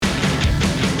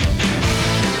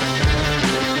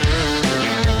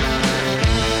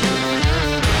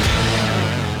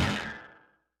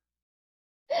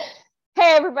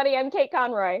everybody. I'm Kate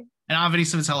Conroy. And I'm Vinny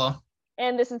Savitello.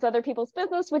 And this is Other People's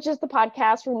Business, which is the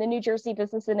podcast from the New Jersey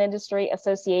Business and Industry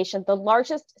Association, the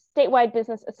largest statewide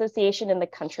business association in the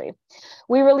country.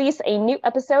 We release a new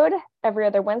episode every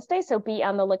other Wednesday, so be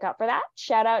on the lookout for that.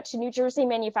 Shout out to New Jersey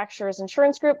Manufacturers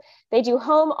Insurance Group. They do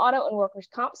home, auto, and workers'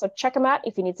 comp, so check them out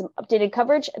if you need some updated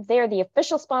coverage. They are the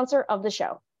official sponsor of the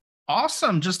show.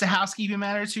 Awesome. Just a housekeeping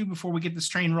matter, too, before we get this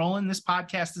train rolling. This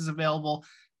podcast is available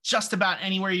just about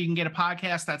anywhere you can get a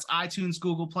podcast. That's iTunes,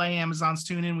 Google Play, Amazon's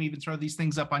TuneIn. We even throw these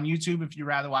things up on YouTube if you'd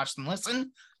rather watch than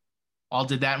listen. All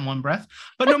did that in one breath.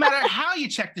 But no matter how you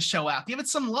check the show out, give it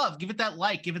some love, give it that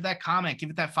like, give it that comment,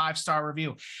 give it that 5-star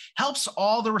review. Helps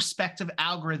all the respective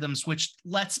algorithms, which,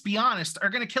 let's be honest, are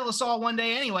going to kill us all one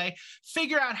day anyway,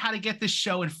 figure out how to get this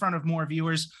show in front of more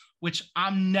viewers, which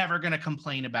I'm never going to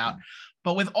complain about.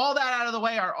 But with all that out of the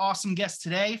way, our awesome guest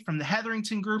today from the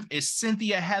Hetherington Group is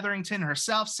Cynthia Hetherington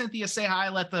herself. Cynthia, say hi.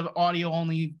 Let the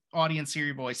audio-only audience hear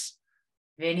your voice.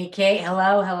 Vinny, Kate,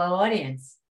 hello,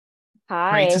 audience.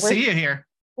 Hi. Great to see you here.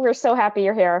 We're so happy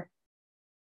you're here.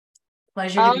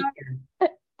 Pleasure to be here.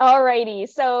 All righty.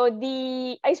 So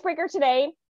the icebreaker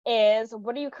today is,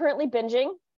 what are you currently binging?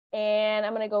 And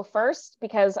I'm going to go first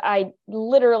because I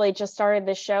literally just started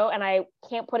this show and I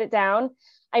can't put it down.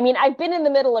 I mean, I've been in the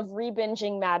middle of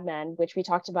re-binging Mad Men, which we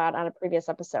talked about on a previous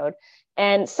episode.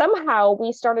 And somehow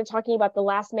we started talking about The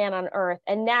Last Man on Earth.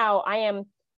 And now I am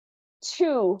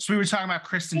So we were talking about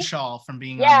Kristen Shaw from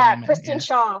being on Yeah, Mad Men. Kristen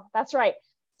Shaw. That's right.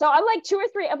 So I'm like 2 or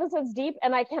 3 episodes deep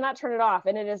and I cannot turn it off.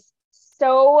 And it is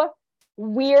so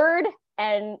weird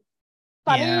and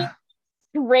funny,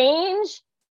 strange.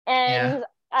 And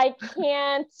I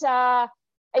can't,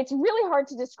 it's really hard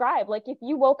to describe. Like if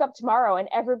you woke up tomorrow and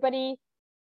everybody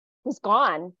was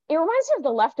gone. It reminds me of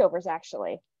The Leftovers,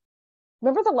 actually.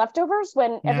 Remember The Leftovers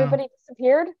when everybody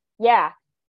disappeared? Yeah.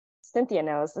 Cynthia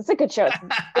knows. It's a good show. It's a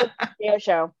good video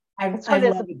show. I love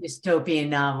a dystopian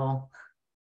novel.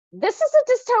 This is a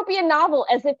dystopian novel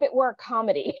as if it were a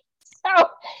comedy. So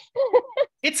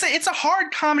it's a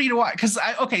hard comedy to watch because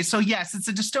so yes, it's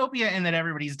a dystopia in that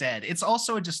everybody's dead. It's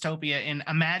also a dystopia in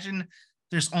imagine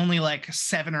there's only like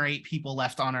 7 or 8 people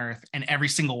left on Earth and every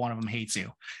single one of them hates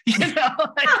you. You know,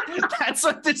 like, that's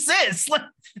what this is. Like,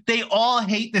 they all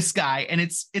hate this guy and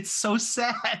it's so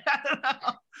sad. I don't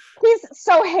know. He's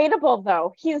so hateable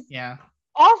though. He's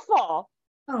awful.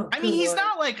 Oh, I mean, he's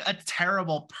not like a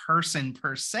terrible person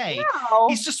per se. No.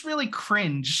 He's just really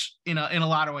cringe in a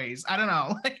lot of ways. I don't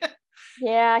know.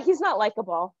 Yeah, he's not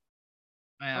likable.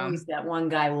 Always that one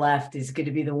guy left is going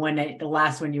to be the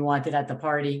last one you wanted at the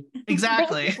party.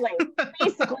 Exactly.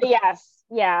 Basically, yes.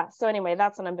 Yeah. So anyway,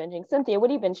 that's what I'm binging. Cynthia, what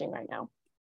are you binging right now?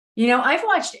 You know, I've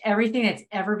watched everything that's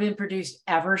ever been produced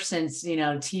ever since,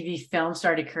 TV film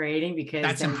started creating because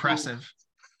that's impressive.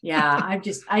 Yeah.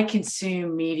 I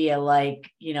consume media like,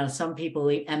 some people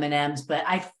eat M&Ms, but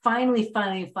I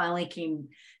finally came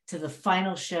to the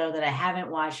final show that I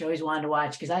haven't watched. I always wanted to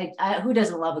watch because I who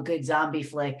doesn't love a good zombie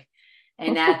flick?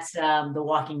 And that's The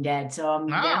Walking Dead. So I'm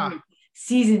down to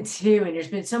season 2, and there's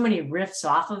been so many riffs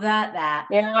off of that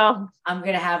I'm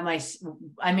going to have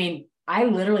I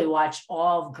literally watched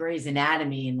all of Grey's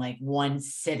Anatomy in like one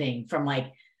sitting from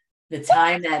like the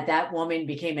time that woman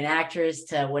became an actress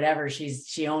to whatever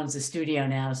she owns the studio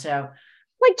now. So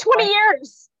like 20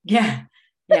 years. Yeah.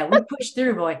 Yeah. We push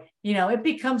through, boy. It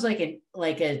becomes like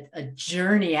a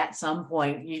journey at some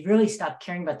point. You really stop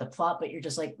caring about the plot, but you're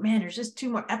just like, man, there's just 2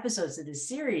 more episodes of this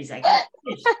series. I got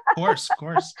finish. Of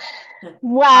course.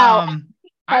 Wow.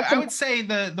 I would say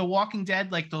the Walking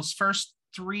Dead, like those first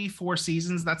 3-4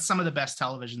 seasons, that's some of the best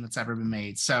television that's ever been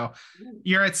made. So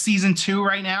you're at season 2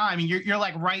 right now. I mean, you're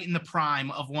like right in the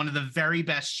prime of one of the very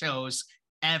best shows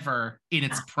ever in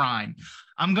its prime.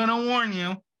 I'm going to warn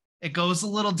you, it goes a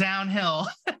little downhill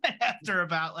after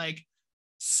about like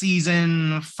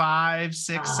season 5,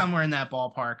 6, somewhere in that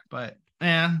ballpark. But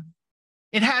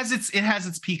it has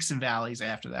its peaks and valleys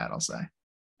after that, I'll say.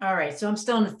 All right. So I'm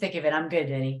still in the thick of it. I'm good,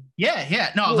 Vinny.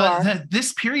 Yeah. No,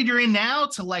 this period you're in now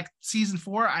to like season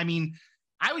 4. I mean,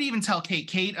 I would even tell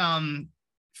Kate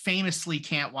famously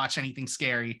can't watch anything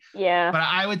scary. Yeah. But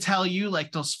I would tell you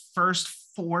like those first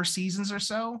 4 seasons or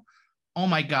so, oh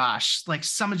my gosh, like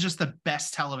some of just the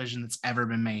best television that's ever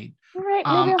been made. Right.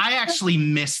 I actually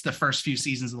missed the first few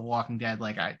seasons of The Walking Dead.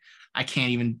 Like I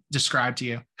can't even describe to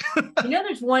you.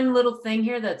 There's one little thing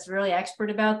here that's really expert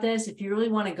about this. If you really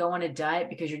want to go on a diet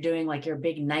because you're doing like your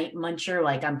big night muncher,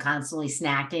 like I'm constantly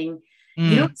snacking,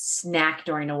 you don't snack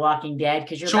during The Walking Dead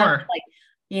because you're about to, like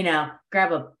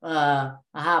grab a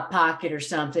hot pocket or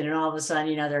something, and all of a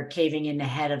sudden, they're caving in the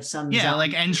head of some Yeah, zombie.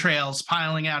 like entrails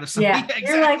piling out of something. Yeah,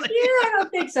 exactly. You're like, yeah, I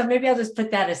don't think so. Maybe I'll just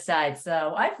put that aside.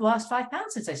 So I've lost 5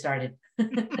 pounds since I started.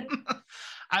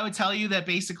 I would tell you that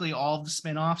basically all of the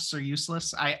spinoffs are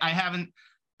useless. I haven't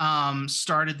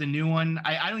started the new one.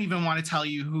 I don't even want to tell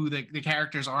you who the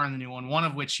characters are in the new one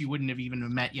of which you wouldn't have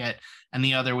even met yet, and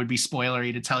the other would be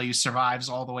spoilery to tell you survives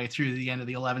all the way through the end of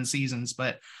the 11 seasons.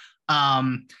 But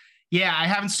yeah, I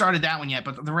haven't started that one yet,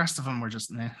 but the rest of them were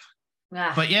just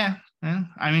But yeah,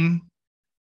 I mean,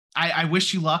 I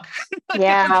wish you luck.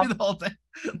 Yeah. Through the whole thing.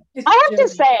 I have to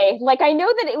say, like, I know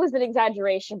that it was an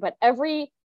exaggeration, but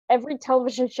every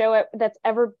television show that's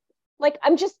ever, like,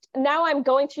 I'm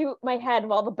going through my head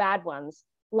of all the bad ones.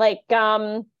 Like,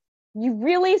 you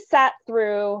really sat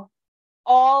through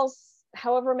all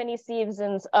however many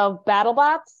seasons of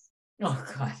BattleBots. Oh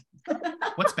God.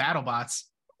 What's BattleBots?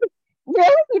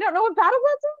 Really? You don't know what BattleBots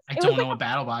is? I don't know what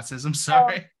BattleBots is. I'm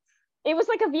sorry. It was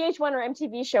like a VH1 or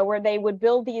MTV show where they would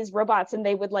build these robots and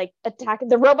they would like attack.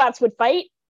 The robots would fight.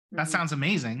 That sounds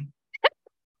amazing.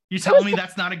 You're telling me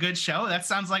that's not a good show? That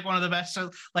sounds like one of the best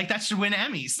shows. Like, that should win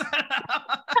Emmys.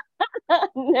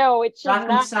 No, it should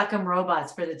not. Rock'em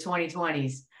Robots for the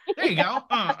 2020s. There you go.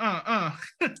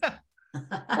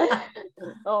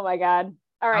 Oh my God.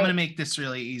 All right. I'm gonna make this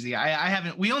really easy.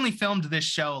 We only filmed this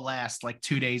show last like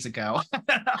 2 days ago.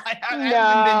 I haven't been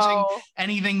binging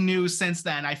anything new since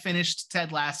then. I finished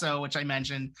Ted Lasso, which I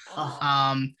mentioned.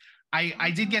 Oh.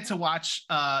 I did get to watch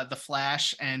The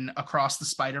Flash and Across the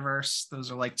Spider-Verse.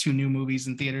 Those are like 2 new movies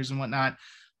in theaters and whatnot.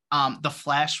 The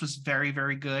Flash was very,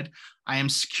 very good. I am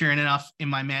secure enough in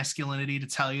my masculinity to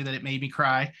tell you that it made me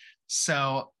cry.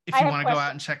 So if you want to go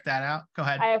out and check that out, go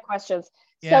ahead. I have questions.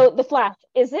 Yeah. So The Flash,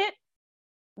 is it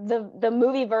the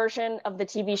movie version of the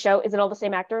TV show? Is it all the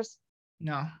same actors?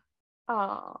 No.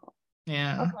 Oh.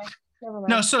 Yeah. Okay. Never mind.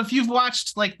 No, so if you've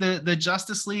watched like the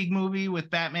Justice League movie with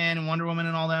Batman and Wonder Woman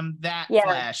and all them, that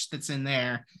Flash that's in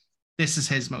there, this is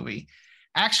his movie.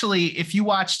 Actually, if you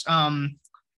watched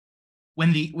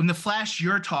when the Flash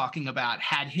you're talking about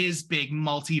had his big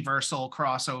multiversal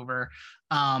crossover,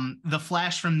 the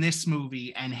Flash from this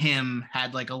movie and him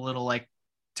had like a little like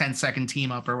 10-second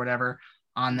team up or whatever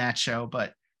on that show,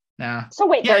 but no. So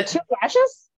wait, there are 2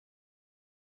 Flashes?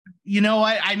 You know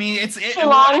what? I mean,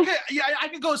 I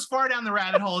could go as far down the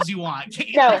rabbit hole as you want.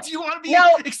 No. Do you want to be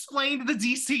explained the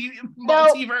DC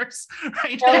multiverse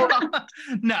right now?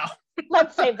 No.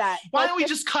 Let's save that. Why don't we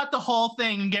just cut the whole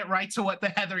thing and get right to what the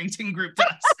Hetherington Group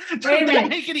does? Wait a minute.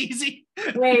 Make it easy.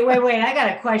 Wait. I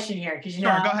got a question here because Sure,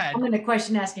 go ahead. I'm in the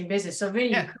question asking business. So Vinny,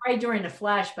 you cried during the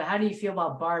Flash, but how do you feel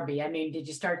about Barbie? I mean, did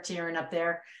you start tearing up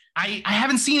there? I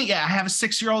haven't seen it yet. I have a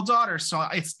 6-year-old daughter, so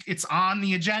it's on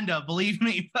the agenda, believe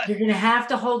me. But you're gonna have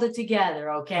to hold it together,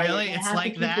 okay? Really? It's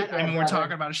like that? I mean, we're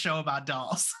talking about a show about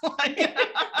dolls.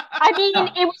 I mean,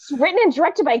 it was written and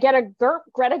directed by Greta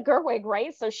Gerwig,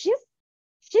 right? So she's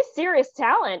serious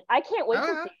talent. I can't wait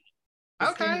to see.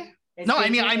 Okay. No, I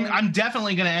mean, I'm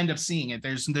definitely gonna end up seeing it.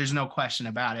 There's no question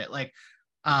about it. Like,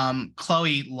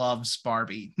 Chloe loves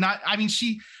Barbie.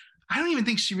 I don't even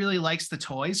think she really likes the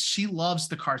toys. She loves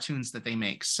the cartoons that they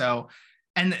make. So,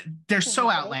 and they're so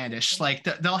outlandish. Like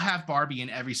they'll have Barbie in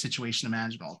every situation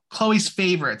imaginable. Chloe's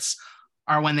favorites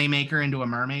are when they make her into a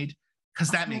mermaid, because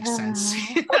that makes sense.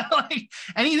 Like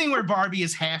anything where Barbie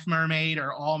is half mermaid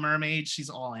or all mermaid, she's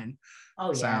all in.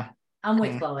 Oh yeah, I'm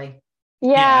with Chloe.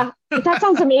 Yeah, that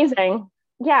sounds amazing.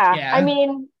 Yeah, I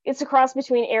mean, it's a cross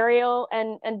between Ariel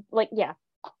and like 100%.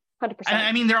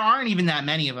 I mean, there aren't even that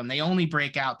many of them. They only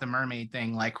break out the mermaid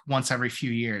thing like once every few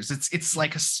years. It's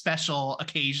like a special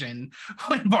occasion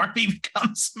when Barbie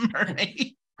becomes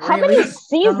mermaid. How many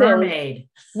seasons? Mermaid.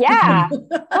 Yeah.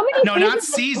 How many? No, not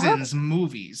seasons.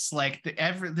 Movies. Like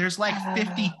there's like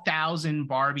 50,000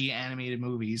 Barbie animated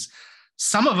movies.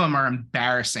 Some of them are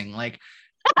embarrassing. Like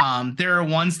there are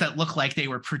ones that look like they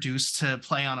were produced to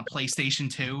play on a PlayStation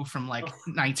 2 from like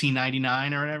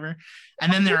 1999 or whatever.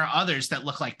 And then there are others that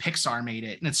look like Pixar made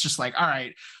it. And it's just like, all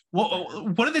right,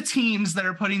 what are the teams that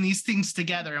are putting these things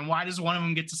together? And why does one of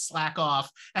them get to slack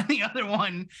off and the other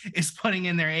one is putting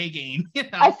in their A game? You know?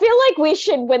 I feel like we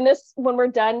should, when we're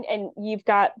done and you've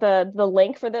got the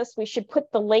link for this, we should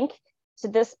put the link to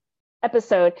this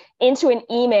episode into an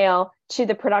email to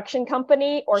the production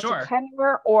company or to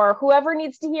Kenner or whoever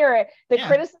needs to hear it, the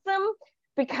criticism,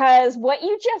 because what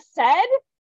you just said,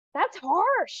 that's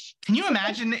harsh. Can you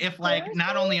imagine if like,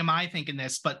 not only am I thinking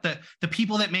this, but the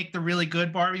people that make the really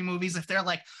good Barbie movies, if they're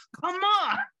like, come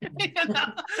on, you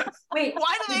know? Wait,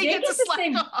 why do they get to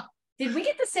slack off? did we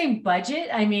get the same budget?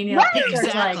 I mean, you know, Right.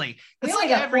 Exactly. Like, it's like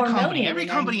every company. Every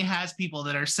company has people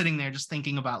that are sitting there just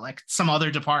thinking about like some other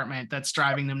department that's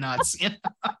driving them nuts.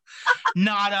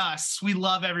 Not us. We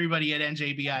love everybody at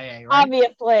NJBIA,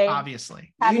 right?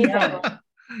 Obviously. Happy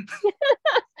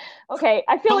Okay,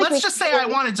 I feel but like let's just say I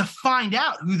wanted to find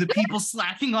out who the people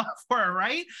slacking off were,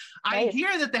 right? I Nice.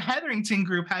 hear that the Hetherington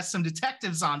Group has some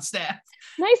detectives on staff.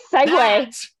 Nice segue.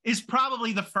 That is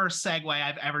probably the first segue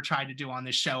I've ever tried to do on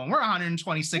this show, and we're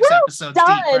 126 episodes deep,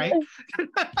 right?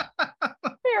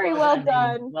 Very well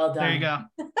done. Well done. There you go.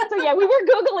 So yeah, we were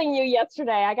Googling you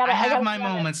yesterday. I have my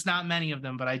moments, not many of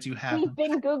them, but I do have We've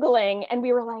been Googling, and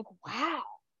we were like, wow,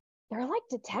 they're like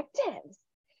detectives.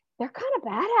 They're kind of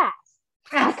badass.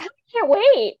 I kind of can't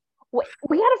wait.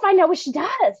 We got to find out what she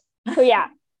does. So yeah,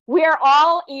 we are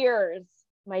all ears,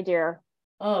 my dear.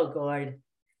 Oh, God.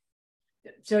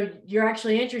 So you're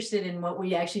actually interested in what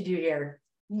we actually do here?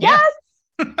 Yes.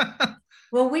 Yeah.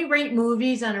 Well, we rate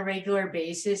movies on a regular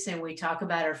basis, and we talk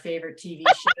about our favorite TV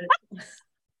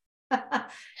shows.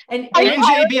 and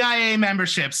NJBIA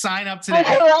membership, sign up today.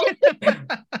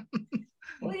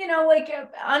 Well, you know, like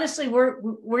honestly,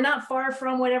 we're not far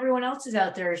from what everyone else is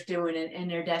out there is doing in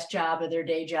their desk job or their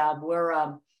day job.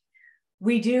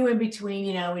 We do in between,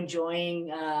 you know, enjoying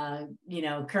you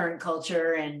know, current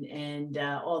culture and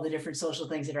all the different social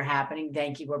things that are happening.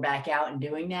 Thank you. We're back out and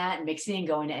doing that and mixing,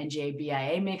 going to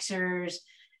NJBIA mixers,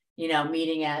 you know,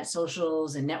 meeting at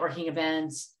socials and networking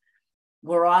events.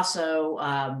 We're also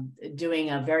doing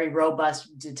a very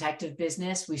robust detective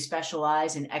business. We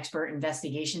specialize in expert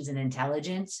investigations and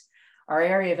intelligence. Our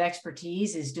area of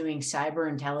expertise is doing cyber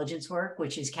intelligence work,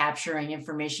 which is capturing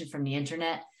information from the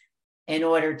internet in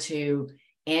order to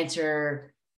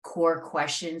answer core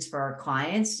questions for our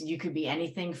clients. You could be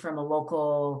anything from a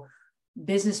local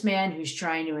businessman who's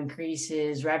trying to increase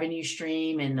his revenue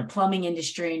stream in the plumbing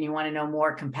industry, and you want to know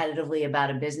more competitively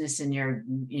about a business in your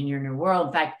new world.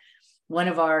 In fact, one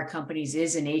of our companies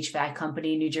is an HVAC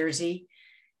company in New Jersey,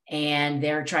 and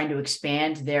they're trying to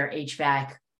expand their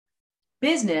HVAC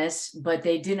business, but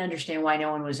they didn't understand why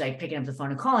no one was like picking up the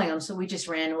phone and calling them. So we just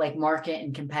ran like market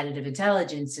and competitive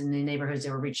intelligence in the neighborhoods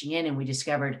that were reaching in, and we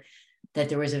discovered that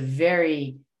there was a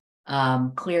very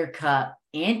clear-cut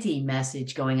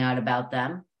anti-message going out about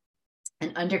them,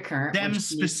 an undercurrent. Them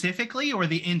specifically or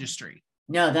the industry?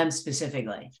 No, them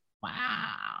specifically.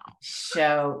 Wow.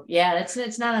 So yeah,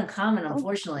 it's not uncommon,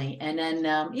 unfortunately. And then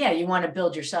yeah, you want to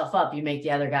build yourself up. You make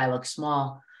the other guy look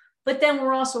small. But then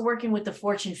we're also working with the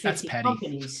Fortune 50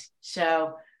 companies.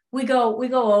 So we go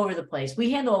over the place. We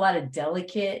handle a lot of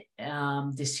delicate,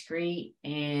 discreet,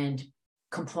 and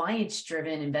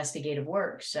compliance-driven investigative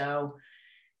work. So,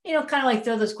 you know, kind of like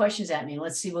throw those questions at me.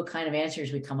 Let's see what kind of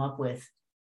answers we come up with.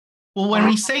 Well, when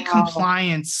we say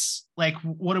compliance, like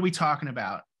what are we talking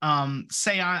about?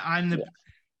 Say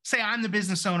I'm the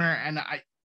business owner, and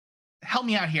help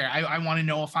me out here. I want to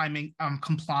know if I'm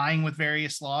complying with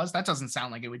various laws. That doesn't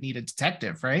sound like it would need a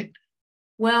detective, right?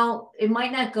 Well, it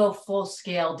might not go full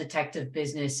scale detective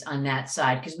business on that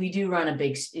side, because we do run a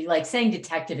big, like saying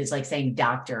detective is like saying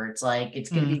doctor. It's like,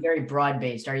 it's going to be very broad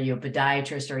based. Are you a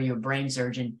podiatrist? Or are you a brain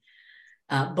surgeon?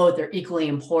 Both are equally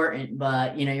important,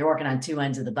 but you know, you're working on two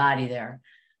ends of the body there.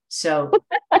 So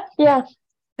yeah.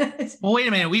 Well, wait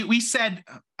a minute. We said,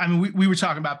 I mean, we were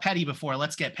talking about petty before.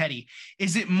 Let's get petty.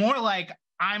 Is it more like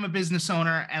I'm a business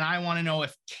owner and I want to know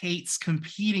if Kate's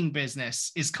competing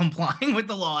business is complying with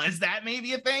the law? Is that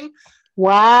maybe a thing?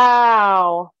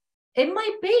 Wow. It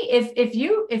might be if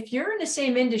you're in the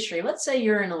same industry. Let's say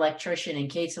you're an electrician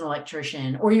and Kate's an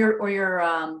electrician, or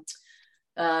you're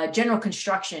general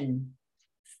construction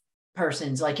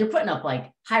persons, like you're putting up like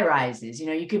high rises. You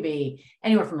know, you could be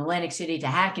anywhere from Atlantic City to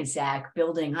Hackensack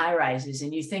building high rises,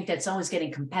 and you think that someone's getting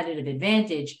competitive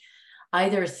advantage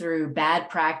either through bad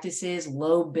practices,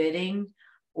 low bidding,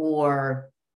 or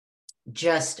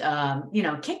just you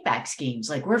know, kickback schemes.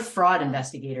 Like, we're fraud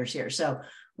investigators here, so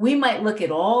we might look at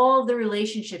all the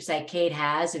relationships that Kate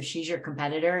has if she's your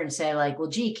competitor and say like, well,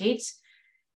 gee, Kate's,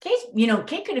 you know,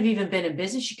 Kate could have even been in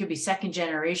business. She could be second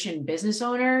generation business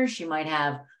owner. She might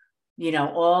have, you know,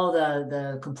 all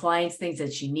the compliance things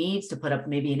that she needs to put up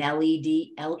maybe an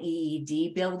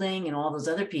LEED building and all those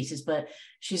other pieces. But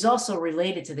she's also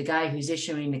related to the guy who's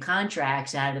issuing the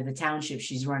contracts out of the township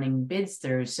she's running bids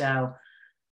through. So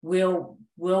we'll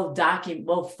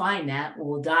find that,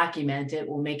 we'll document it,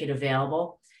 we'll make it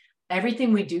available.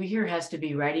 Everything we do here has to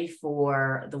be ready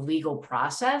for the legal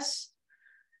process,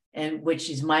 and which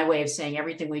is my way of saying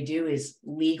everything we do is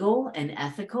legal and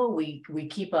ethical. We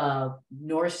keep a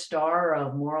North Star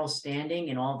of moral standing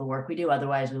in all the work we do.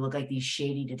 Otherwise, we look like these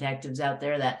shady detectives out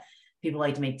there that people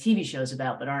like to make TV shows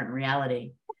about, but aren't in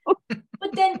reality.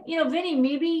 But then, Vinny,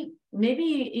 maybe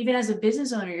even as a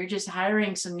business owner, you're just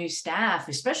hiring some new staff,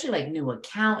 especially like new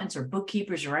accountants or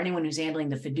bookkeepers or anyone who's handling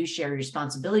the fiduciary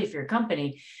responsibility for your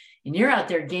company. And you're out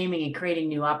there gaming and creating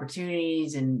new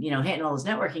opportunities and, hitting all those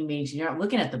networking meetings, and you're not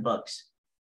looking at the books.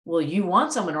 Well, you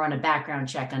want someone to run a background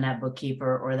check on that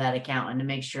bookkeeper or that accountant to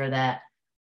make sure that,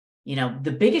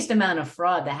 the biggest amount of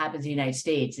fraud that happens in the United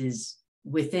States is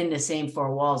within the same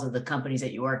four walls of the companies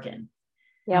that you work in.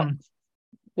 Yep.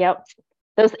 Yep.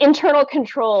 Those internal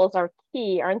controls are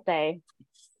key, aren't they?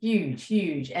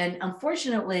 Huge. And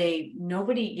unfortunately,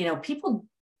 nobody, people,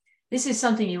 this is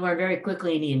something you learn very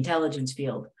quickly in the intelligence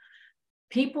field.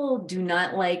 People do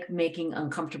not like making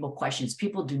uncomfortable questions.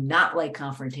 People do not like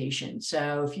confrontation.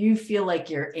 So if you feel like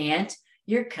your aunt,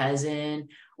 your cousin,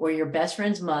 or your best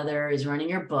friend's mother is running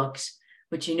your books,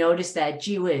 but you notice that,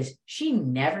 gee whiz, she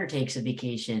never takes a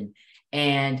vacation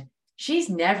and she's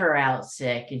never out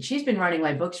sick, and she's been running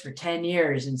my books for 10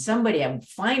 years. And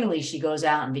finally she goes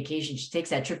out on vacation. She takes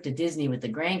that trip to Disney with the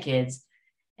grandkids,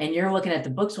 and you're looking at the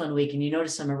books one week and you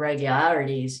notice some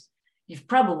irregularities. You've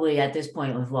probably at this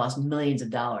point have lost millions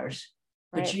of dollars,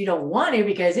 but you don't want to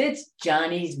because it's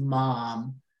Johnny's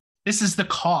mom. This is the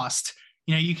cost.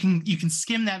 You can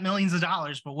skim that millions of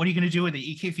dollars, but what are you going to do with it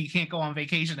if you can't go on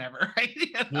vacation ever, right?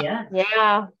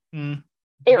 Yeah. It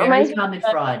Very reminds me common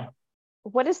of fraud.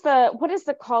 What is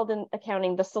the called in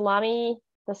accounting? The salami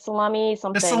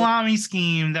something. The salami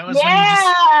scheme. That was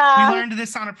we learned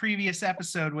this on a previous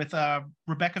episode with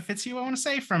Rebecca Fitzhugh, I want to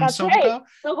say, from That's Soboco. Right.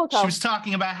 Soboco. She was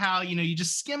talking about how, you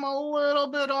just skim a little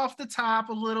bit off the top.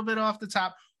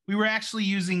 We were actually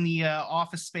using the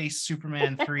Office Space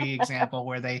Superman 3 example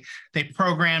where they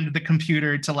programmed the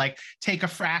computer to like take a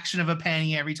fraction of a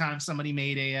penny every time somebody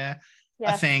made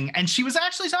a thing. And she was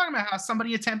actually talking about how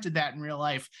somebody attempted that in real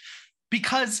life,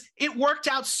 because it worked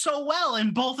out so well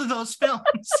in both of those films.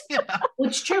 Well,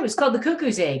 it's true. It's called the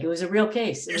Cuckoo's Egg. It was a real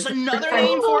case. There's another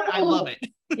name for it. I love it.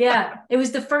 Yeah, it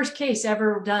was the first case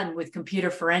ever done with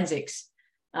computer forensics.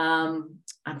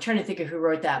 I'm trying to think of who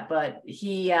wrote that, but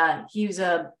he was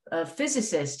a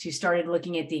physicist who started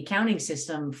looking at the accounting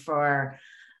system for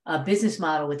a business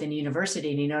model within a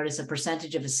university, and he noticed a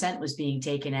percentage of a cent was being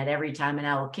taken at every time an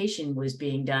allocation was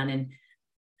being done. And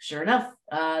sure enough,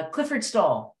 Clifford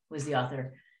Stoll was the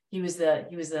author. He was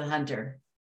the hunter.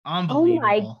 Unbelievable. Oh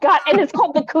my God. And it's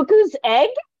called the Cuckoo's Egg?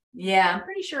 Yeah, I'm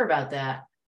pretty sure about that.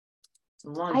 It's a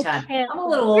long time. I'm a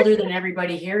little older than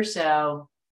everybody here, so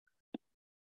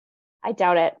I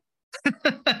doubt it.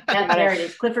 Yeah, there it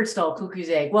is. Clifford Stoll, Cuckoo's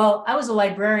Egg. Well, I was a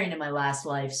librarian in my last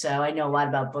life, so I know a lot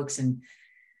about books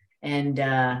and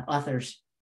authors.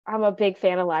 I'm a big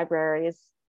fan of libraries.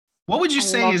 What would you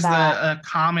say is a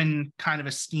common kind of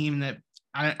a scheme that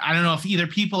I don't know if either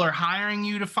people are hiring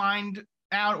you to find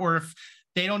out or if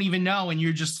they don't even know and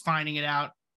you're just finding it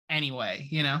out anyway,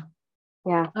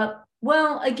 Yeah.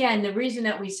 Well, again, the reason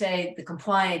that we say the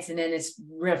compliance, and then it's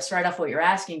rips right off what you're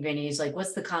asking, Vinny, is like,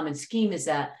 what's the common scheme is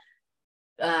that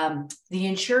the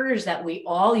insurers that we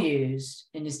all use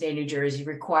in the state of New Jersey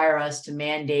require us to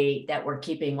mandate that we're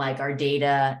keeping like our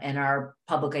data and our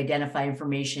public identify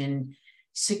information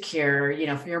secure,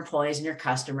 for your employees and your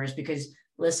customers, because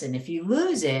listen, if you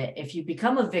lose it, if you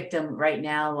become a victim right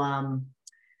now,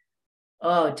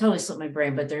 it totally slipped my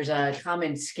brain, but there's a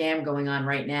common scam going on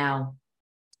right now.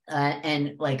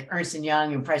 And like Ernst &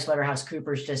 Young and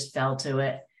PricewaterhouseCoopers just fell to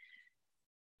it,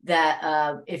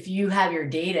 that if you have your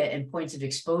data and points of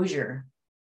exposure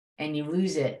and you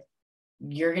lose it,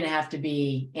 you're going to have to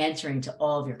be answering to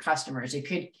all of your customers. It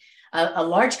could, a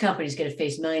large company is going to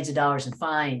face millions of dollars in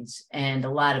fines and a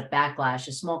lot of backlash.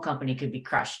 A small company could be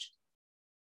crushed.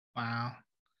 Wow.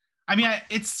 I mean,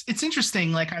 it's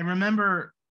interesting. Like I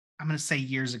remember, I'm going to say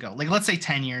years ago, like let's say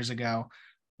 10 years ago,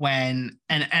 when,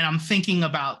 and I'm thinking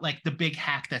about like the big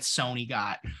hack that Sony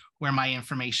got where my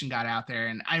information got out there.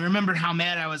 And I remember how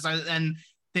mad I was. And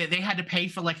they had to pay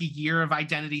for like a year of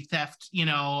identity theft,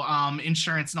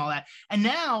 insurance and all that. And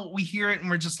now we hear it and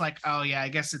we're just like, oh yeah, I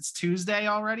guess it's Tuesday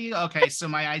already. Okay. So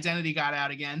my identity got out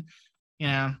again.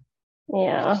 Yeah.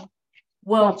 Well,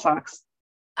 that sucks.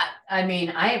 I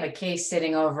mean, I have a case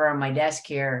sitting over on my desk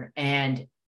here and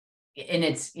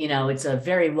it's, it's a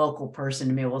very local person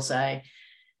to me, we'll say.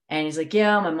 And he's like,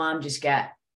 yeah, my mom just got,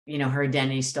 her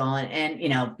identity stolen.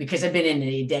 And, because I've been in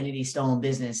the identity stolen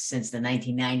business since the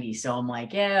 1990s. So I'm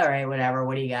like, yeah, all right, whatever.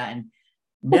 What do you got? And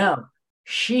no,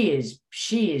 she is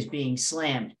being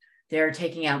slammed. They're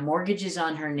taking out mortgages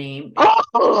on her name.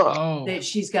 Oh.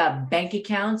 She's got bank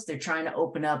accounts. They're trying to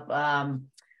open up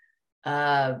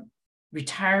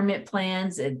retirement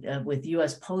plans with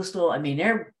US Postal. I mean,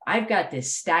 I've got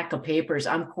this stack of papers.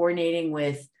 I'm coordinating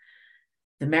with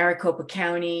the Maricopa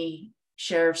County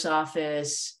Sheriff's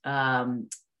Office, the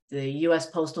US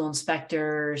Postal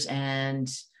Inspectors, and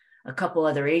a couple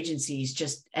other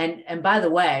agencies. And by the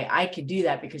way, I could do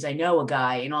that because I know a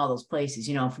guy in all those places.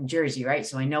 I'm from Jersey, right?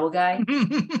 So I know a guy,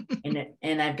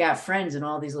 and I've got friends in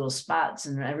all these little spots,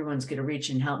 and everyone's going to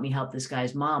reach and help me help this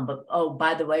guy's mom. But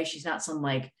by the way, she's not some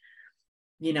like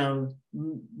New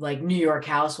York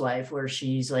housewife where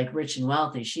she's like rich and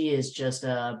wealthy. She is just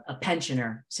a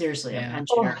pensioner, seriously, a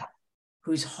pensioner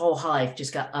whose whole life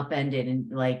just got upended.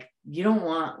 And like, you don't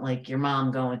want like your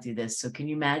mom going through this. So can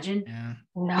you imagine? Yeah.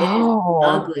 No. It is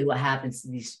ugly what happens to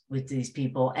these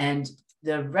people. And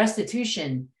the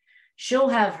restitution, she'll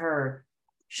have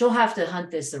to hunt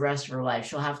this the rest of her life.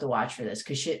 She'll have to watch for this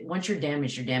because once you're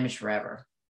damaged forever.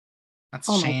 That's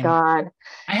a shame. My God.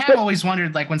 I have always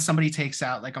wondered, like, when somebody takes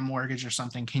out like a mortgage or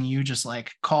something, can you just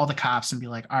like call the cops and be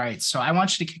like, all right, so I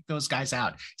want you to kick those guys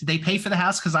out. Did they pay for the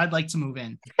house? Because I'd like to move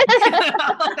in.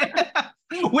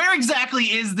 Where exactly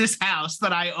is this house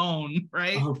that I own?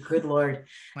 Right. Oh, good Lord.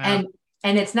 Wow.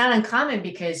 And it's not uncommon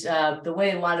because the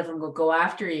way a lot of them will go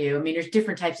after you. I mean, there's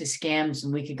different types of scams,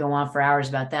 and we could go on for hours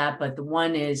about that. But the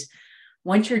one is,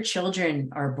 once your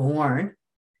children are born,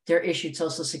 they're issued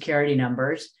Social Security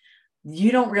numbers.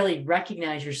 You don't really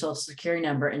recognize your Social Security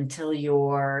number until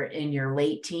you're in your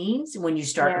late teens, when you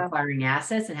start acquiring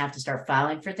assets and have to start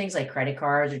filing for things like credit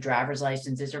cards or driver's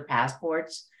licenses or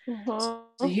passports. So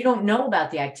you don't know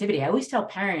about the activity. I always tell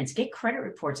parents, get credit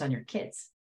reports on your kids.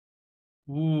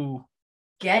 Ooh.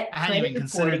 I hadn't even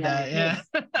considered that.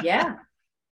 Yeah.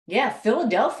 Yeah.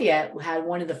 Philadelphia had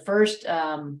one of the first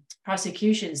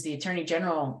prosecutions. The attorney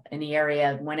general in the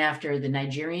area went after the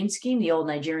Nigerian scheme, the old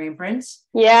Nigerian prince.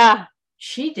 Yeah.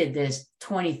 She did this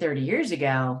 20, 30 years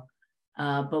ago.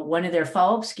 But one of their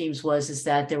follow-up schemes was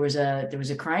that there was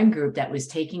a crime group that was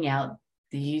taking out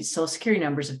the Social Security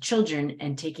numbers of children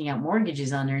and taking out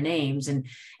mortgages on their names and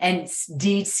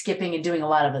deed skipping and doing a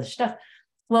lot of other stuff.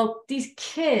 Well, these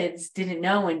kids didn't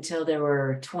know until they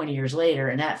were 20 years later,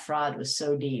 and that fraud was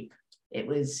so deep. It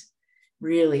was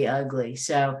really ugly.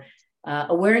 So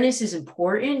awareness is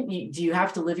important. Do you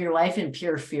have to live your life in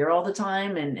pure fear all the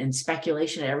time and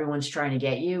speculation that everyone's trying to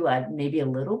get you? Maybe a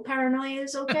little paranoia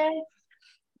is okay.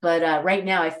 But right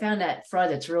now, I found that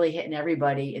fraud that's really hitting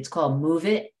everybody. It's called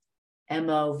MOVEit,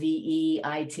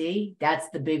 MOVEIT. That's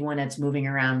the big one that's moving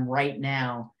around right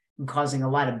now and causing a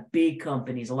lot of big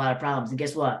companies a lot of problems. And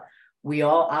guess what? We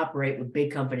all operate with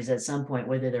big companies at some point,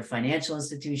 whether they're financial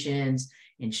institutions,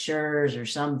 insurers, or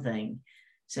something.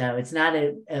 So it's not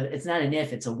an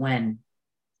if, it's a when.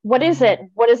 What is it?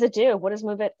 What does it do? What does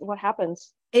MOVEit? What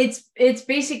happens? It's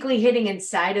basically hitting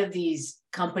inside of these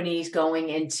companies, going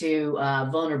into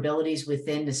vulnerabilities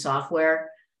within the software.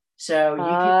 So you can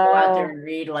go out there and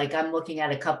read, like I'm looking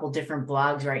at a couple different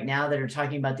blogs right now that are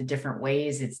talking about the different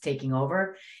ways it's taking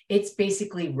over. It's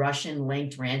basically Russian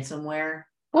linked ransomware.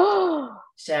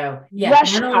 So yeah,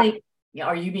 not only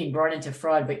are you being brought into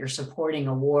fraud, but you're supporting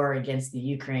a war against the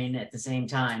Ukraine at the same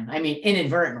time. I mean,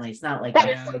 inadvertently, it's not like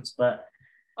that, folks, but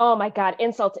oh my God,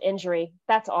 insult to injury.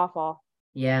 That's awful.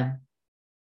 Yeah.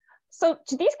 So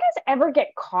do these guys ever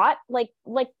get caught? Like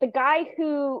the guy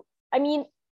who, I mean,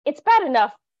 it's bad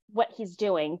enough what he's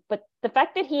doing, but the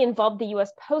fact that he involved the US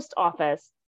Post Office,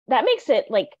 that makes it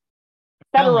like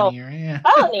federal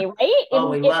felony, right?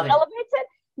 We love it. Elevates it.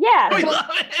 Yeah. We love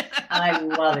it. I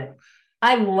love it.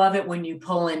 I love it when you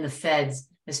pull in the feds,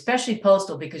 especially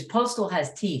Postal, because Postal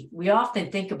has teeth. We often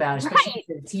think about, especially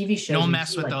in TV shows. Don't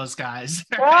mess with those guys.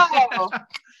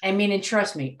 I mean, and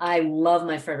trust me, I love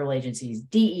my federal agencies,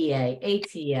 DEA,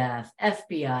 ATF,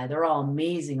 FBI. They're all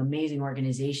amazing, amazing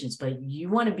organizations. But you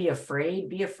want to be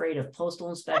afraid of postal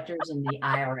inspectors and the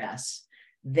IRS.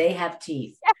 They have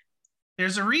teeth.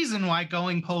 There's a reason why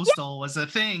going postal was a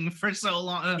thing for so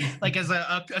long, like as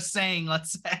a saying,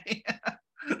 let's say.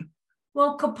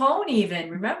 Well, Capone even,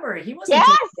 remember, he wasn't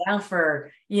just down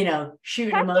for,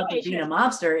 shooting him up and being a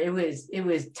mobster. It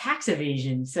was tax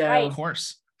evasion. So of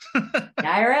course. The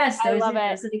IRS, those are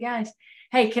the guys.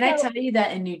 Hey, can I tell you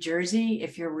that in New Jersey,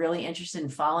 if you're really interested in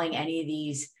following any of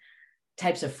these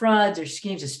types of frauds or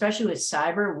schemes, especially with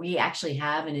cyber, we actually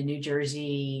have in a New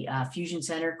Jersey fusion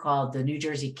center called the New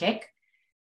Jersey Kick.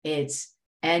 It's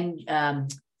cyber.nj.gov.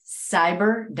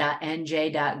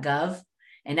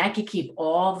 And that could keep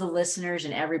all the listeners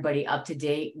and everybody up to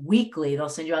date weekly. They'll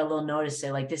send you out a little notice,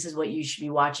 say like, this is what you should be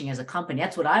watching as a company.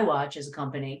 That's what I watch as a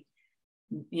company.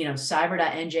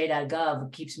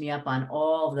 Cyber.nj.gov keeps me up on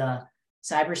all the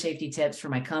cyber safety tips for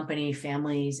my company,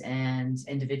 families, and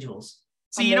individuals.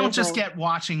 So you don't just get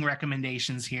watching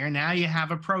recommendations here. Now you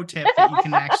have a pro tip that you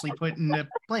can actually put into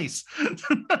place.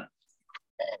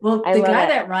 Well, the guy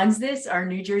that runs this, our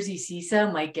New Jersey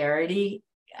CISA, Mike Garrity,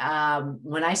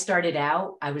 when I started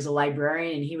out, I was a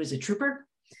librarian and he was a trooper.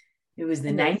 It was the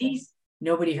 90s.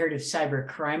 Nobody heard of cyber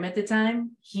crime at the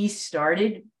time. He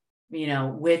started,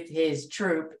 with his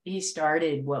troop, he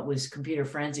started what was computer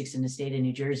forensics in the state of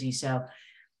New Jersey. So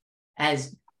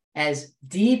as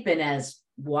deep and as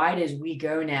wide as we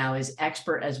go now, as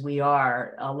expert as we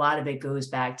are, a lot of it goes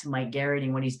back to Mike Garrett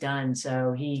and what he's done.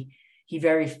 So he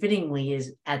very fittingly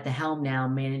is at the helm now,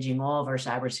 managing all of our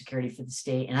cybersecurity for the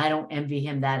state. And I don't envy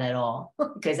him that at all,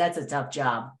 because that's a tough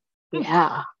job.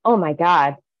 Yeah. Oh my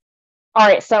God. All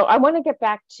right. So I want to get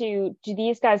back to, do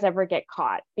these guys ever get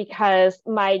caught? Because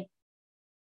my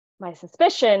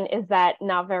suspicion is that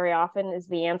not very often is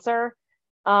the answer.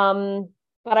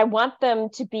 But I want them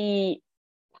to be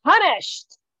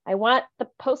punished. I want the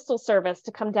Postal Service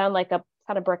to come down like a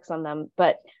ton of bricks on them,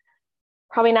 but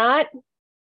probably not.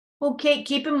 Well, Kate,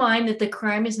 keep in mind that the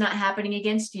crime is not happening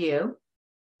against you.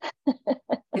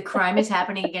 The crime is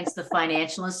happening against the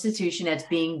financial institution that's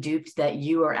being duped, that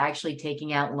you are actually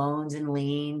taking out loans and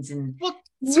liens. And well,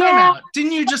 time out.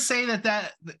 Didn't you just say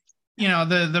that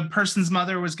the person's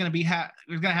mother was going to have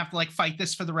to like fight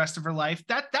this for the rest of her life?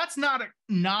 That's not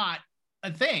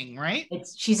a thing, right?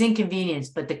 She's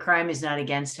inconvenienced, but the crime is not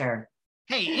against her.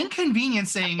 Hey,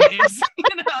 inconveniencing is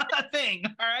a thing,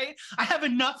 all right? I have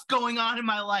enough going on in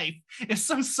my life. If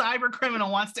some cyber criminal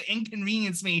wants to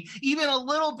inconvenience me even a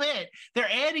little bit,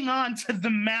 they're adding on to the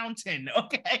mountain,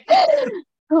 okay?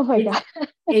 Oh my God.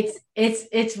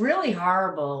 It's really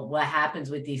horrible what happens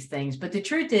with these things. But the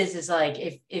truth is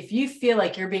like, if you feel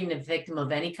like you're being the victim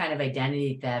of any kind of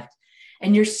identity theft,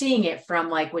 and you're seeing it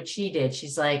from like what she did.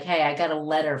 She's like, hey, I got a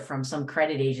letter from some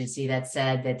credit agency that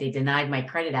said that they denied my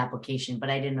credit application,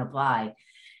 but I didn't apply.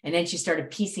 And then she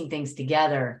started piecing things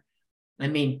together. I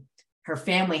mean, her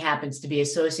family happens to be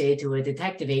associated to a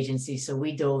detective agency. So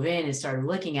we dove in and started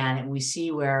looking at it, and we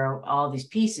see where all these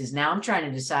pieces. Now I'm trying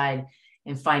to decide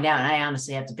and find out. And I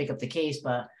honestly have to pick up the case,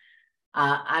 but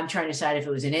I'm trying to decide if it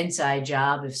was an inside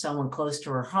job, if someone close to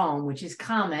her home, which is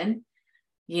common,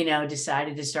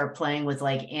 decided to start playing with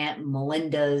like Aunt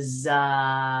Melinda's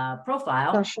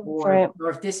profile, or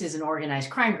if this is an organized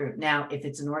crime group. Now, if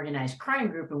it's an organized crime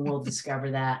group, and we'll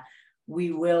discover that,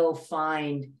 we will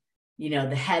find,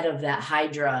 the head of that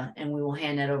hydra, and we will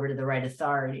hand that over to the right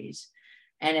authorities.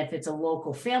 And if it's a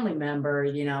local family member,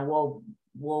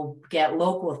 we'll get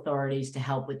local authorities to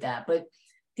help with that. But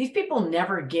these people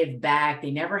never give back.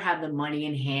 They never have the money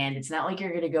in hand. It's not like you're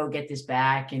going to go get this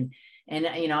back. And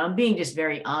I'm being just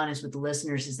very honest with the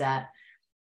listeners, is that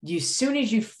as soon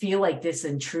as you feel like this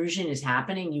intrusion is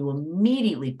happening, you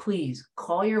immediately, please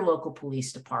call your local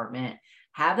police department,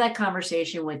 have that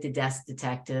conversation with the desk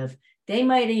detective. They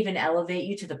might even elevate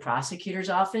you to the prosecutor's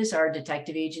office. Our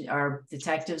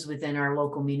detectives within our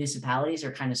local municipalities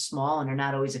are kind of small and are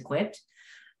not always equipped,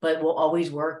 but we'll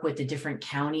always work with the different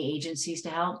county agencies to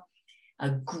help. A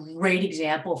great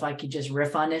example, if I could just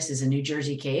riff on this, is a New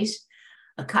Jersey case.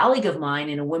 A colleague of mine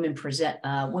in a women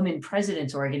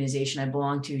presidents organization I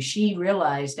belong to, she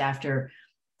realized after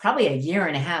probably a year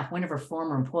and a half, one of her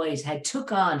former employees had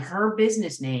took on her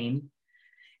business name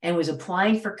and was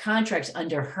applying for contracts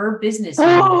under her business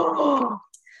name.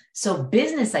 So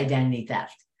business identity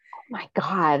theft. Oh my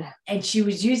God. And she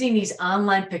was using these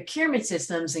online procurement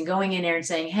systems and going in there and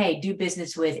saying, hey, do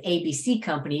business with ABC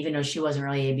company, even though she wasn't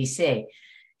really ABC.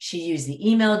 She used the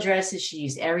email addresses, she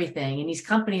used everything. And these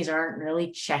companies aren't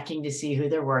really checking to see who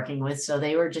they're working with. So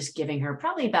they were just giving her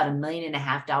probably about $1.5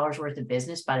 million worth of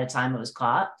business by the time it was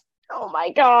caught. Oh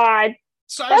my God.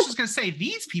 So I was just going to say,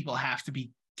 these people have to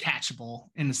be catchable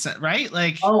in the set, right?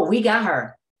 Like, oh, we got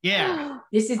her. Yeah.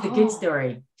 This is the good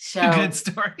story. So good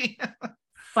story.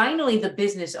 Finally, the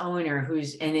business owner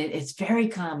it's very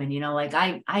common, like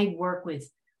I work with,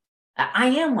 I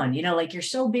am one, like you're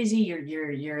so busy,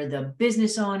 you're the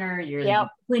business owner, you're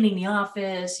cleaning the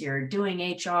office, you're doing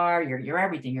HR, you're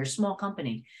everything, you're a small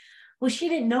company. Well, she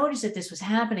didn't notice that this was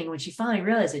happening. When she finally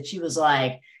realized it, she was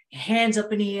like, hands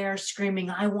up in the air, screaming,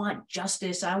 I want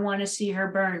justice. I want to see her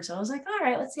burn. So I was like, all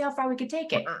right, let's see how far we can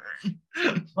take it.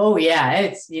 Oh yeah.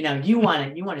 It's, you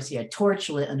want to see a torch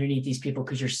lit underneath these people,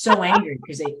 because you're so angry,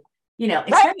 because they, it's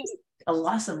not a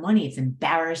loss of money. It's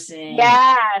embarrassing.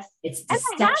 Yes. It's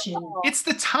deception. It's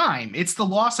the time. It's the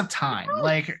loss of time.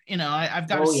 Like, I've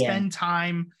got to spend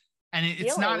time, and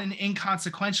it's not an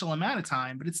inconsequential amount of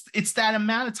time, but it's that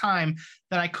amount of time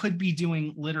that I could be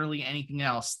doing literally anything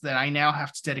else that I now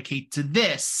have to dedicate to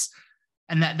this.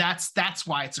 And that's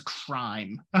why it's a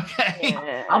crime. Okay.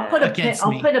 Yeah. I'll put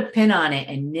a pin on it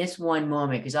in this one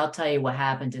moment, because I'll tell you what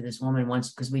happened to this woman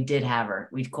once, because we did have her.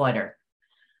 We caught her.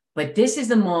 But this is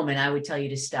the moment I would tell you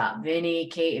to stop. Vinny,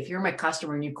 Kate, if you're my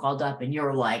customer and you called up and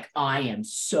you're like, I am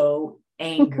so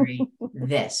angry,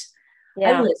 this.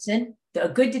 Yeah. I listen. A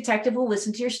good detective will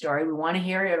listen to your story. We want to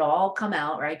hear it all come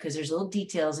out, right? Because there's little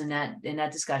details in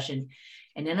that discussion.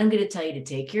 And then I'm going to tell you to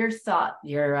take your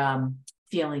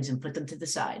feelings and put them to the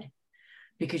side,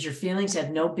 because your feelings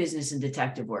have no business in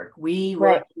detective work. We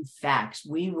work in facts.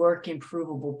 We work in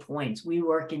provable points. We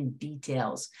work in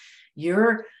details.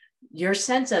 Your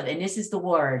sense of, and this is the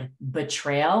word,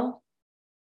 betrayal,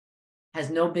 has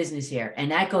no business here.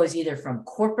 And that goes either from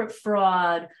corporate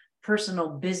fraud, personal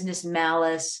business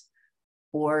malice,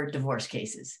 or divorce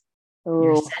cases. Ooh.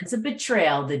 Your sense of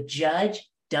betrayal, the judge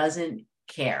doesn't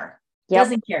care. Yep.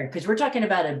 Doesn't care, because we're talking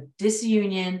about a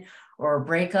disunion or a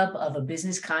breakup of a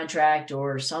business contract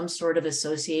or some sort of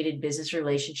associated business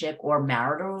relationship or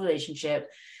marital relationship.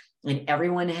 And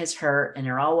everyone has hurt, and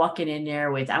they're all walking in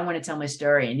there with, I want to tell my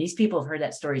story. And these people have heard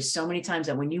that story so many times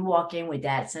that when you walk in with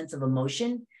that sense of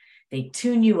emotion, they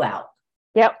tune you out.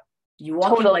 Yep. You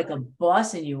walk in like a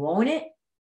boss and you own it,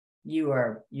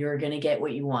 you're going to get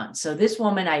what you want. So this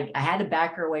woman, I had to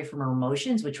back her away from her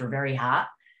emotions, which were very hot.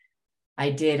 I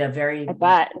did a very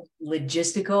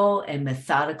logistical and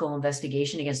methodical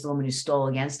investigation against the woman who stole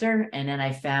against her. And then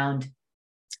I found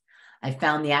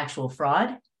the actual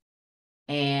fraud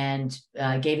and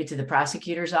gave it to the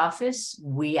prosecutor's office.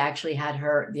 We actually had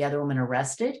the other woman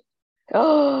arrested.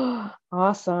 Oh,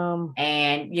 awesome.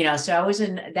 And, so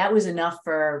that was enough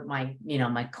for my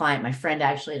client, my friend,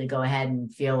 actually, to go ahead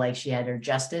and feel like she had her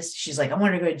justice. She's like, I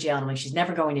want her to go to jail. And I'm like, she's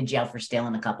never going to jail for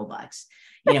stealing a couple bucks.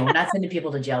 We're not sending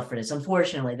people to jail for this.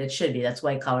 Unfortunately, that should be, that's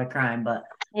white collar crime, but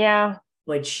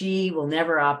she will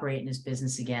never operate in this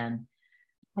business again.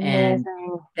 Amazing.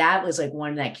 And that was like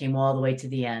one that came all the way to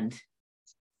the end.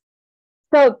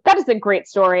 So that is a great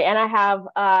story. And I have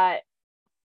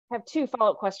two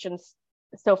follow-up questions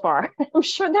so far. I'm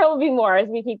sure there will be more as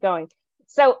we keep going.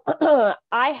 So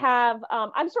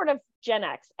I'm sort of Gen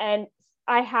X, and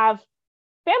I have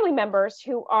family members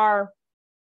who are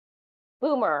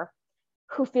boomer,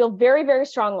 who feel very, very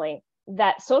strongly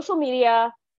that social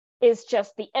media is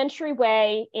just the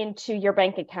entryway into your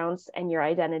bank accounts and your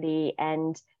identity.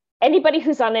 And anybody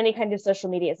who's on any kind of social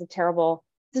media is a terrible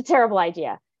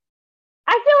idea.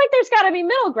 I feel like there's got to be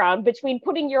middle ground between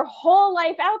putting your whole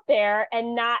life out there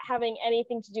and not having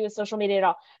anything to do with social media at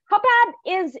all. How bad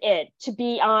is it to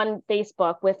be on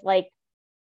Facebook with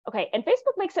and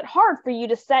Facebook makes it hard for you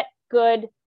to set good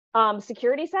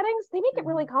security settings. They make it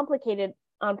really complicated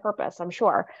on purpose, I'm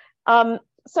sure.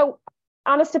 So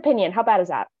honest opinion, how bad is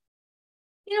that?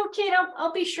 Kate,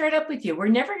 I'll be straight up with you. We're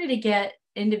never going to get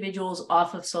individuals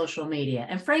off of social media.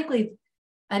 And frankly,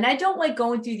 and I don't like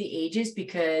going through the ages,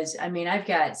 because I've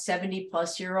got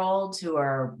 70+-year-olds who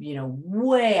are,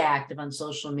 way active on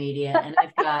social media. And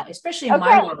I've got, especially in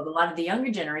my world, a lot of the younger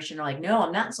generation are like, no,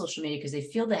 I'm not on social media, because they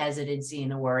feel the hesitancy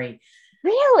and the worry.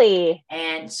 Really?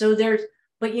 And so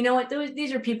but you know what?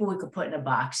 These are people we could put in a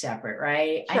box separate,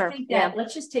 right? Sure. I think that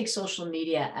let's just take social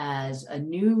media as a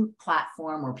new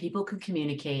platform where people can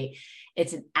communicate.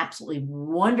 It's an absolutely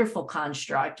wonderful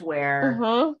construct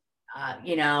where,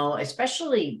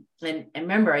 especially, and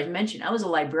remember, I mentioned I was a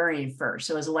librarian first.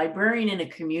 So as a librarian in a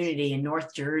community in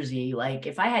North Jersey, like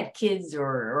if I had kids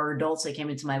or adults that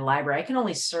came into my library, I can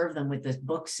only serve them with the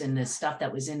books and the stuff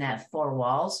that was in that four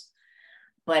walls.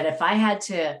 But if I had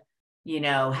to,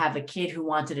 have a kid who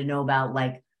wanted to know about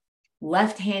like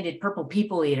left-handed purple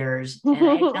people eaters and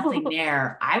I had nothing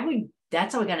there,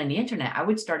 that's how I got on the internet. I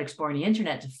would start exploring the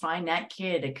internet to find that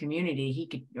kid a community he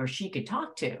could or she could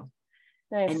talk to.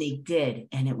 Nice. And they did.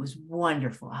 And it was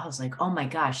wonderful. I was like, oh my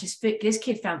gosh, this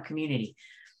kid found community.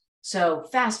 So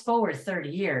fast forward 30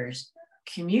 years,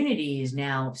 community is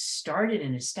now started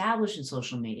and established in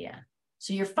social media.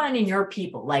 So you're finding your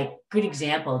people, like good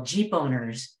example, Jeep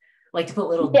owners like to put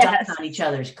little ducks on each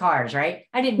other's cars, right?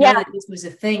 I didn't know that this was a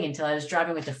thing until I was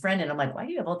driving with a friend and I'm like, why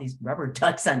do you have all these rubber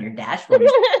ducks on your dashboard?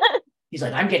 He's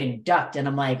like, I'm getting ducked. And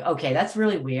I'm like, okay, that's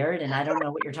really weird. And I don't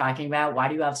know what you're talking about. Why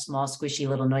do you have small, squishy,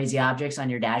 little noisy objects on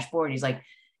your dashboard? And he's like,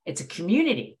 it's a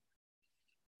community.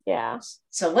 Yeah.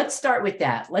 So let's start with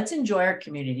that. Let's enjoy our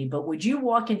community. But would you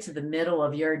walk into the middle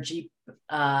of your Jeep,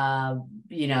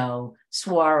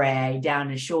 soiree down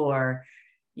the shore,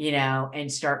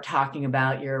 and start talking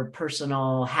about your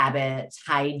personal habits,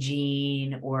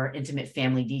 hygiene, or intimate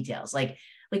family details? Like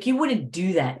you wouldn't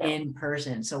do that in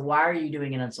person. So why are you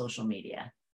doing it on social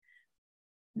media?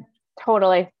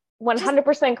 Totally.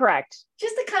 100% correct.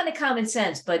 Just the kind of common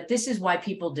sense, but this is why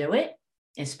people do it,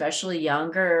 especially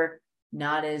younger,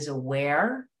 not as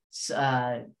aware.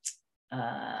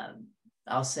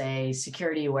 I'll say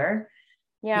security aware.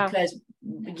 Yeah. Because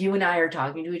you and I are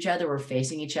talking to each other. We're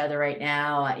facing each other right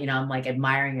now. You know, I'm like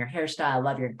admiring your hairstyle. I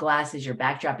love your glasses. Your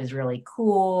backdrop is really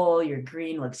cool. Your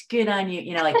green looks good on you.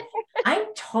 You know, like I'm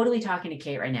totally talking to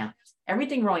Kate right now.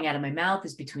 Everything rolling out of my mouth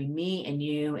is between me and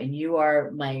you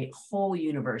are my whole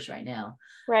universe right now.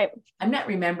 Right. I'm not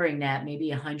remembering that maybe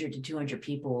 100 to 200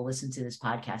 people will listen to this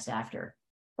podcast after.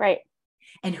 Right.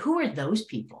 And who are those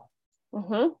people?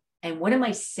 Mm-hmm. And what am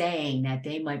I saying that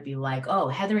they might be like, oh,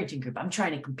 Hetherington Group, I'm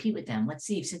trying to compete with them. Let's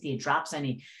see if Cynthia drops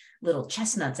any little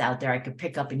chestnuts out there I could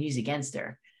pick up and use against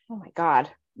her. Oh my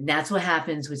God. And that's what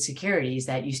happens with securities,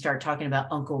 that you start talking about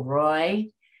Uncle Roy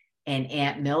and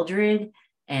Aunt Mildred.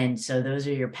 And so those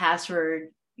are your password,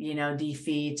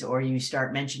 defeats, or you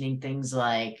start mentioning things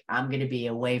like, I'm going to be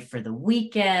away for the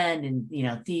weekend and,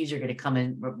 thieves are going to come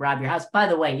and rob your house. By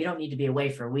the way, you don't need to be away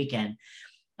for a weekend.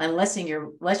 Unless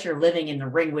you're living in the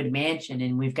Ringwood mansion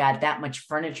and we've got that much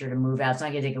furniture to move out. It's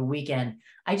not going to take a weekend.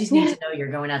 I just need to know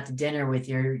you're going out to dinner with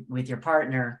your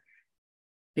partner,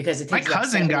 because it takes my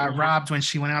cousin got robbed when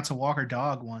she went out to walk her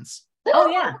dog once. Oh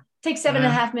yeah. It takes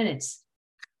 7.5 minutes.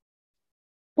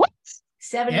 What?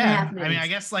 7.5 minutes. I mean, I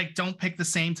guess don't pick the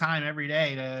same time every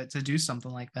day to do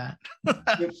something like that.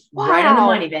 Wow. Right on the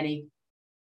money, Benny.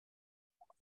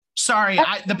 Sorry,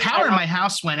 the power in my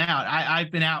house went out. I've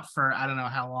been out for I don't know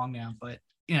how long now, but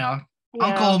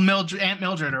Uncle Mildred, Aunt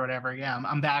Mildred, or whatever. Yeah,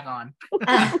 I'm back on.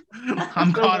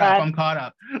 I'm caught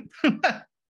up.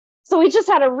 So we just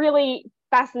had a really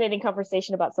fascinating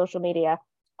conversation about social media.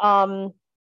 And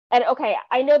okay,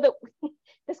 I know that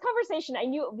this conversation, I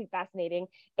knew it would be fascinating.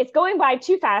 It's going by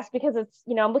too fast because it's,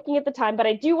 I'm looking at the time, but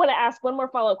I do want to ask one more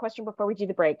follow-up question before we do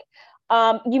the break.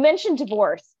 You mentioned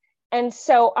divorce. And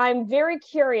so I'm very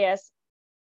curious,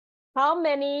 how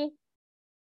many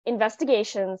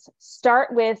investigations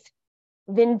start with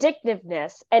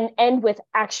vindictiveness and end with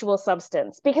actual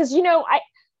substance? Because,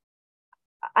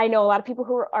 I know a lot of people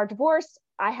who are divorced.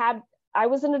 I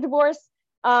was in a divorce.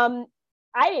 I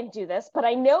didn't do this, but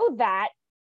I know that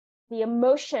the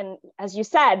emotion, as you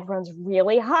said, runs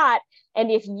really hot. And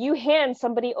if you hand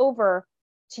somebody over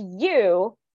to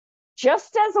you,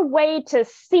 just as a way to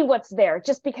see what's there,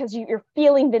 just because you're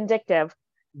feeling vindictive,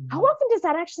 how often does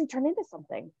that actually turn into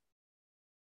something?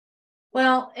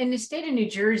 Well, in the state of New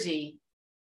Jersey,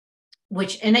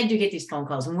 and I do get these phone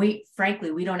calls, and we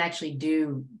don't actually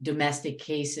do domestic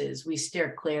cases. We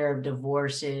steer clear of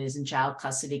divorces and child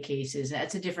custody cases.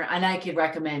 That's and I could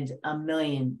recommend I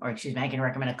can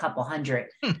recommend a couple hundred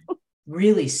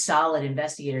really solid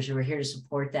investigators who are here to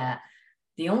support that.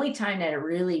 The only time that it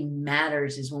really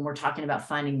matters is when we're talking about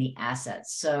finding the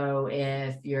assets. So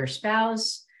if your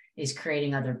spouse is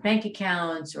creating other bank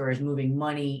accounts or is moving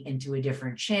money into a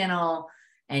different channel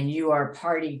and you are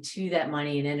party to that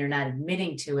money and then they're not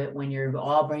admitting to it when you're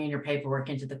all bringing your paperwork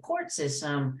into the court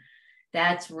system,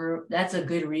 that's a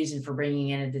good reason for bringing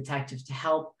in a detective to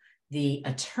help the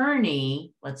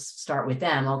attorney. Let's start with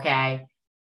them, okay?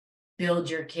 Build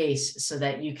your case so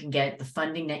that you can get the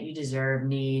funding that you deserve,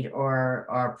 need, or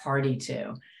are party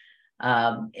to.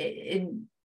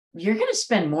 You're going to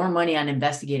spend more money on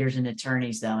investigators and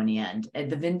attorneys, though, in the end.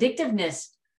 And the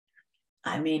vindictiveness,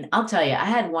 I mean, I'll tell you, I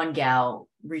had one gal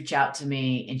reach out to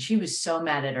me, and she was so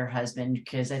mad at her husband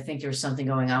because I think there was something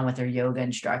going on with her yoga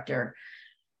instructor.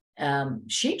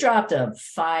 She dropped a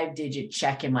 5-digit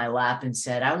check in my lap and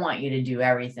said, I want you to do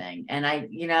everything. And I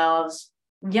was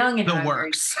young and hungry.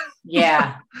 Works.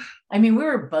 Yeah. I mean, we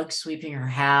were bug sweeping her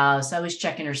house. I was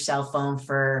checking her cell phone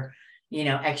for,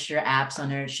 extra apps on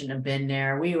there that shouldn't have been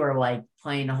there. We were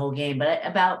playing the whole game. But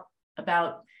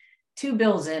about 2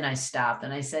 bills in, I stopped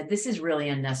and I said, this is really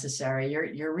unnecessary.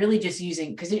 You're really just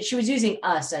using, because she was using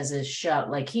us as a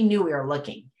show. He knew we were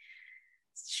looking.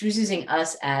 She was using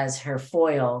us as her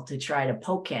foil to try to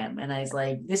poke him. And I was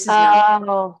like, this is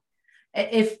not.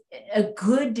 If a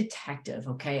good detective,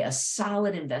 okay, a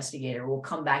solid investigator will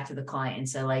come back to the client and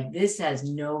say, this has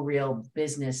no real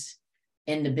business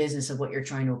in the business of what you're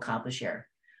trying to accomplish here.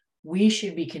 We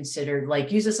should be considered,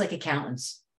 use us like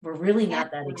accountants. We're really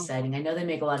not that exciting. I know they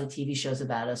make a lot of TV shows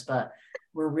about us, but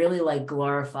we're really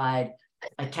glorified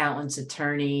accountants,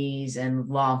 attorneys, and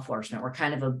law enforcement. We're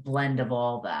kind of a blend of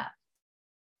all that.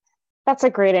 That's a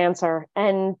great answer.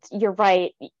 And you're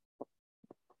right.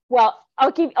 Well,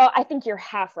 I think you're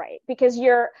half right, because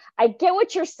I get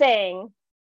what you're saying.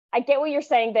 I get what you're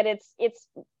saying, that it's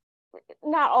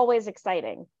not always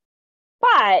exciting,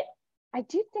 but I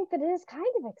do think that it is kind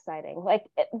of exciting.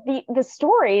 The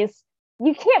stories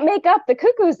you can't make up the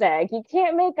cuckoo's egg. You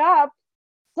can't make up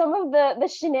some of the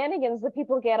shenanigans that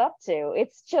people get up to.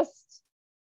 It's just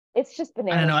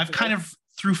bananas. I don't know. I've kind of,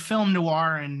 through film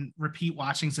noir and repeat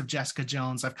watchings of Jessica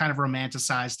Jones, I've kind of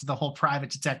romanticized the whole private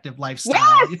detective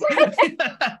lifestyle. Yes!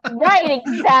 Right,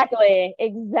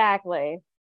 exactly.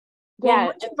 Well, Yeah.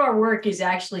 much of our work is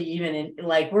actually even in,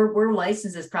 like, we're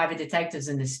licensed as private detectives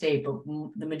in the state, but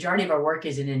the majority of our work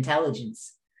is in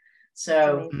intelligence.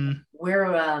 So where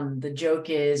the joke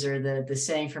is, or the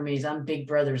saying for me is, I'm Big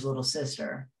Brother's little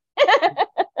sister.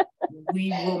 We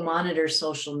will monitor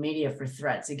social media for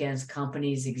threats against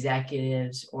companies,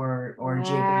 executives, or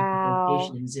geographic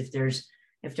locations.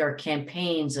 If there are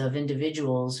campaigns of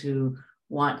individuals who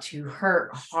want to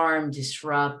hurt, harm,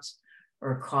 disrupt,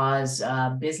 or cause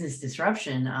business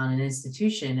disruption on an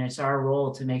institution, it's our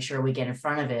role to make sure we get in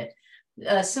front of it.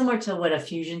 Similar to what a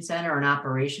fusion center or an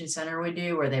operations center would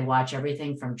do, where they watch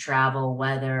everything from travel,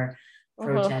 weather,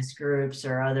 protest groups,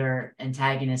 or other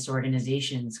antagonist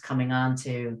organizations coming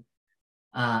onto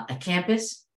a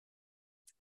campus.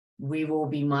 We will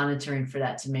be monitoring for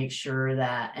that to make sure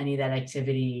that any of that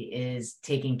activity is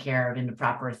taken care of in the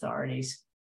proper authorities.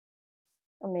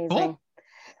 Amazing. Cool.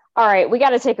 All right, we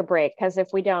got to take a break, because if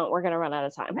we don't, we're going to run out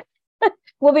of time.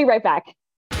 We'll be right back.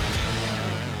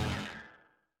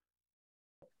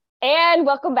 And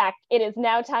welcome back. It is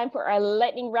now time for our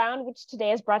lightning round, which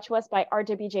today is brought to us by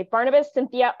RWJ Barnabas.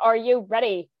 Cynthia, are you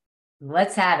ready?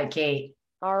 Let's have it, Kate.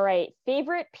 All right.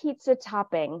 Favorite pizza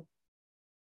topping?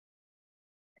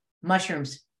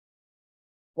 Mushrooms.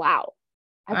 Wow.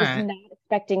 I was not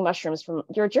expecting mushrooms from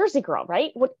your Jersey girl, right?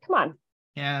 What? Come on.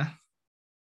 Yeah.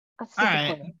 All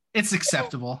right. It's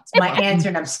acceptable. It's my answer,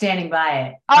 and I'm standing by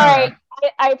it. All right.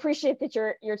 I appreciate that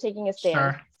you're taking a stand.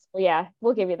 Sure. Well, yeah,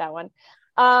 we'll give you that one.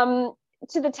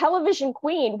 To the television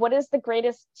queen, what is the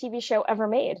greatest TV show ever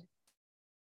made?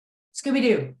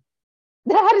 Scooby-Doo.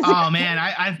 That is man,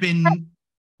 I've been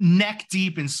neck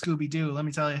deep in Scooby-Doo, let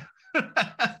me tell you.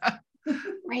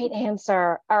 Great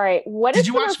answer. All right. Did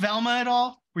you watch Velma at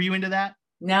all? Were you into that?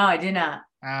 No, I did not.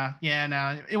 Yeah,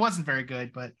 no, it wasn't very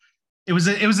good, but it was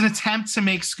an attempt to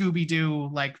make Scooby-Doo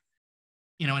like,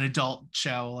 an adult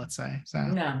show, let's say. So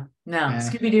no. Yeah.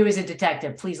 Scooby-Doo is a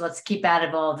detective. Please, let's keep out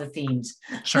of all the themes.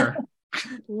 Sure.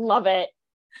 Love it.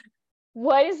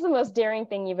 What is the most daring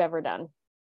thing you've ever done?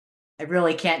 I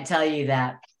really can't tell you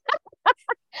that.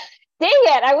 Dang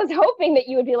it. I was hoping that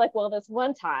you would be like, well, this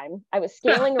one time I was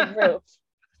scaling a roof.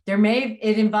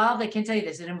 It involved, I can tell you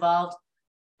this, it involved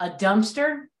a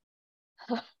dumpster,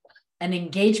 an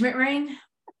engagement ring,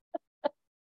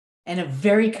 and a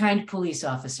very kind police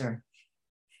officer.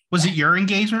 Was it your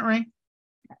engagement ring?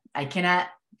 I cannot.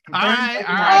 All right.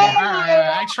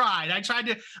 I tried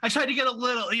to get a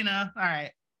little, all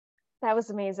right. That was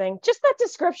amazing. Just that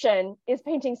description is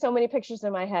painting so many pictures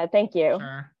in my head. Thank you.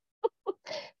 Sure.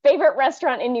 Favorite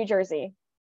restaurant in New Jersey?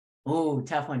 Oh,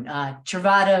 tough one.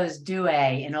 Travado's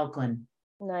Douay in Oakland.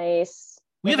 Nice.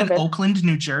 We have an Oakland,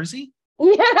 New Jersey?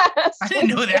 Yes. I didn't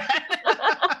know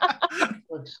that.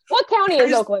 What county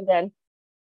is Oakland in?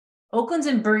 Oakland's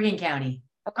in Bergen County.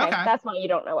 Okay, that's why you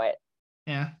don't know it.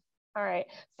 Yeah. All right.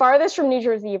 Farthest from New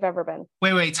Jersey you've ever been?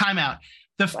 Wait, time out.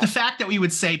 The fact that we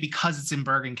would say because it's in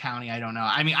Bergen County, I don't know.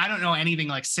 I mean, I don't know anything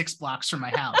like 6 blocks from my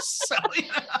house. So,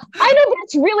 I know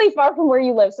that's really far from where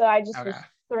you live, so I just was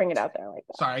throwing it out there like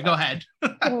that. Sorry, go ahead.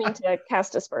 Didn't mean to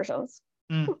cast aspersions.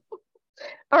 All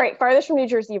right, farthest from New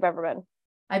Jersey you've ever been?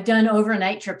 I've done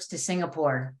overnight trips to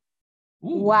Singapore.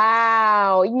 Ooh.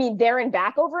 Wow. You mean there and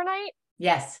back overnight?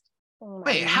 Yes. Oh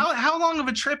Wait, how long of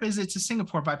a trip is it to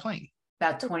Singapore by plane?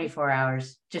 About 24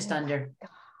 hours, just under. God.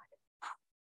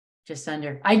 Just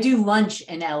under. I do lunch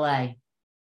in LA.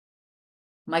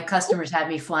 My customers have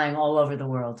me flying all over the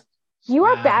world. You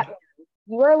are Batman.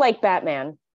 You are like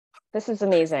Batman. This is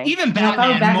amazing. Even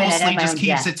Batman mostly just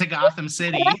keeps it to Gotham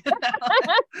City.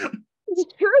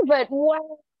 It's true, but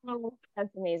wow.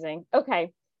 That's amazing.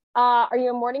 Okay. Are you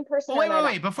a morning person?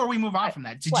 Wait. Before we move on from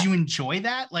that, did you enjoy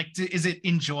that? Like, is it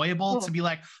enjoyable to be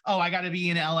like, oh, I got to be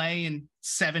in LA in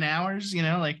 7 hours,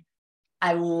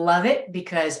 I love it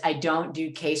because I don't do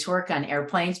casework on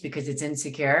airplanes because it's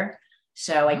insecure.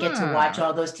 So I get to watch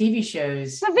all those TV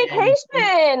shows. It's a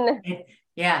vacation.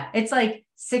 It's like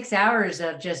 6 hours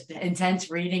of just intense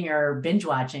reading or binge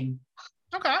watching.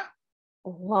 Okay.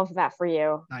 Love that for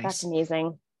you. Nice. That's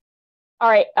amazing. All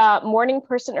right. Morning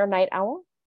person or night owl?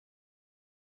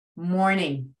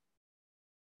 Morning.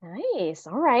 Nice.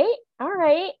 All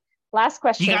right. Last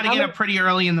question. You got to get up pretty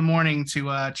early in the morning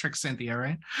to trick Cynthia,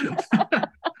 right?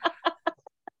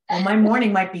 Well, my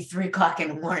morning might be 3 o'clock in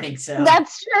the morning. So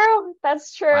That's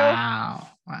true. Wow.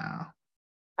 All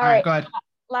right. Go ahead.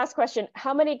 last question.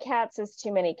 How many cats is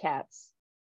too many cats?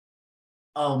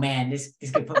 Oh man, this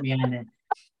could put me on it.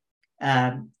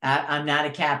 I'm not a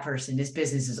cat person. This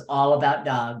business is all about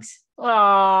dogs.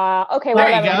 Okay. There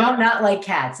you I go. don't not like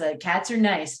cats. Cats are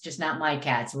nice, just not my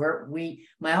cats.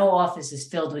 My whole office is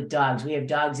filled with dogs. We have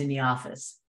dogs in the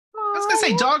office. I was gonna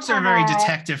say dogs are very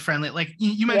detective friendly. Like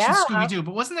you mentioned Scooby-Doo,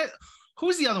 but wasn't it? Who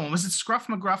was the other one? Was it Scruff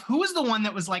McGruff? Who was the one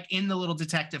that was like in the little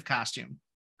detective costume?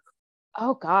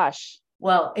 Oh gosh.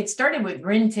 Well, it started with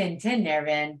Rin Tin Tin there,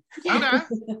 Vin. Okay.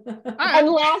 And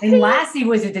Lassie? And Lassie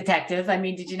was a detective. I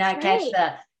mean, did you not catch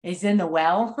he's in the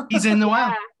well? He's in the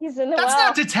well. He's in the That's well.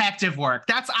 not detective work.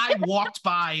 That's I walked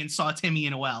by and saw Timmy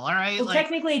in a well. All right. Well,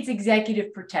 technically it's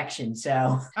executive protection.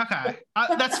 So okay.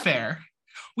 That's fair.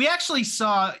 We actually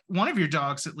saw one of your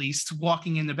dogs, at least,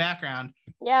 walking in the background.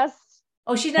 Yes.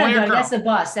 Oh, she's not a dog. That's the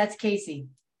boss. That's Casey.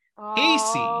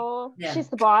 Oh, Casey. She's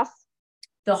the boss.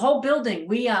 The whole building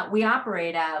we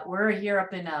operate at. We're here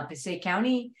up in Passaic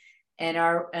County, and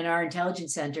our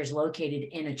intelligence center is located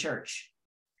in a church.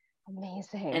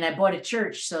 Amazing. And I bought a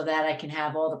church so that I can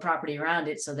have all the property around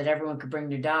it, so that everyone could bring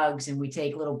their dogs, and we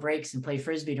take little breaks and play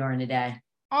frisbee during the day.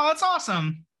 Oh, that's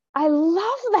awesome. I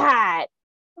love that.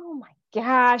 Oh my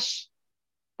gosh.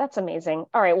 That's amazing.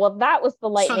 All right. Well, that was the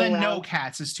lightning So then round. no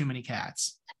cats is too many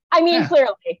cats. I mean,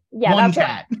 clearly. Yeah. One that's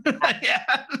cat.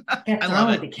 Yeah. I love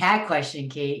it. The cat question,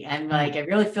 Kate. I'm like, I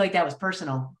really feel like that was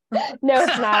personal. No,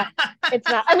 it's not. It's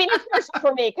not. I mean, it's personal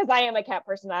for me because I am a cat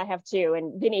person. I have two,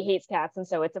 and Vinny hates cats, and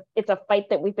so it's a fight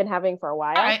that we've been having for a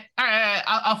while. All right.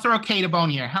 I'll throw Kate a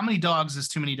bone here. How many dogs is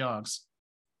too many dogs?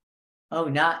 Oh,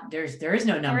 there is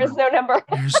no number. There is no number.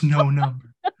 There's no number.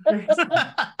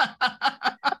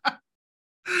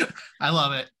 I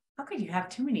love it. How could you have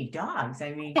too many dogs?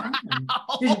 I mean,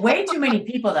 there's way too many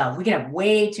people, though. We can have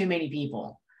way too many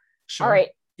people. Sure. All right.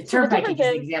 The turnpike is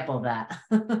an example of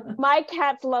that. My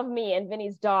cats love me, and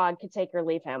Vinny's dog could take or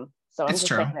leave him. So I'm it's just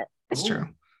true. saying it. It's true.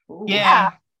 Ooh.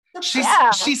 Yeah.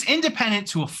 She's independent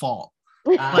to a fault.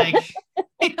 Like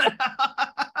you know,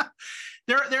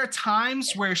 there are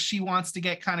times where she wants to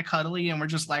get kind of cuddly, and we're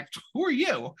just like, who are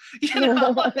you? You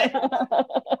know, like,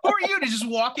 who are you to just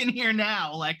walk in here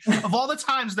now? Like, of all the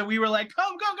times that we were like,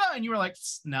 come, go, and you were like,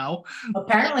 no.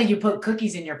 Apparently, you put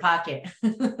cookies in your pocket.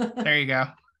 There you go.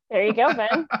 There you go,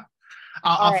 Ben.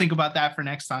 I'll think about that for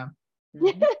next time.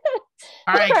 All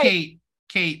right,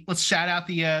 Kate, let's shout out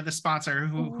the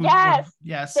sponsor.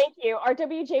 Yes. Thank you.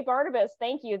 RWJ Barnabas.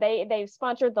 Thank you. They've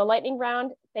sponsored the lightning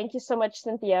round. Thank you so much,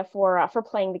 Cynthia, for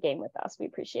playing the game with us. We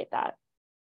appreciate that.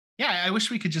 Yeah, I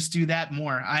wish we could just do that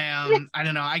more. I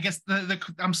don't know. I guess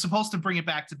I'm supposed to bring it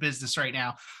back to business right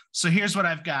now. So here's what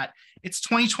I've got. It's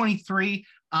 2023.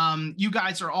 You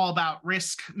guys are all about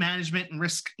risk management and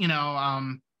risk,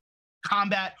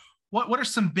 combat. What are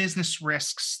some business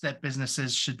risks that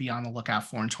businesses should be on the lookout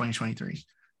for in 2023?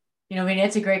 I mean,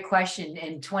 it's a great question.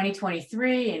 In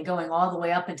 2023 and going all the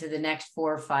way up into the next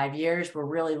 4 or 5 years, we're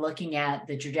really looking at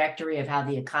the trajectory of how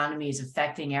the economy is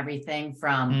affecting everything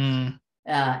from,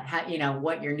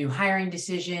 what your new hiring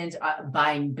decisions,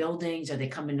 buying buildings, are they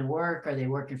coming to work? Are they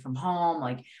working from home?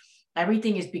 Like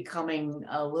everything is becoming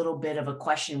a little bit of a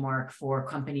question mark for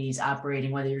companies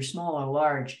operating, whether you're small or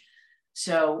large.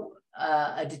 So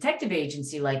a detective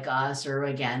agency like us, or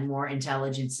again, more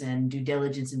intelligence and due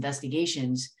diligence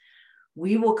investigations,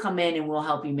 we will come in and we'll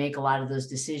help you make a lot of those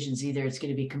decisions. Either it's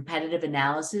going to be competitive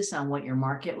analysis on what your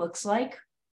market looks like,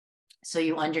 so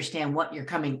you understand what you're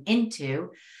coming into.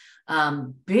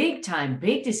 Big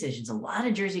decisions. A lot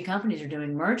of Jersey companies are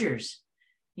doing mergers.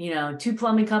 2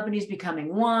 plumbing companies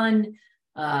becoming one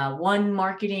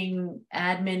marketing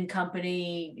admin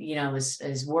company,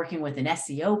 is working with an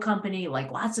SEO company.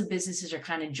 Like lots of businesses are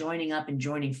kind of joining up and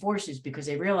joining forces because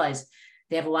they realize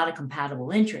they have a lot of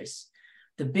compatible interests.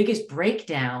 The biggest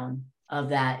breakdown of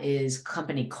that is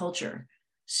company culture.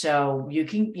 So you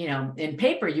can, in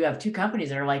paper, you have 2 companies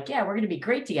that are like, yeah, we're going to be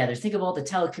great together. Think of all the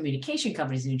telecommunication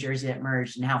companies in New Jersey that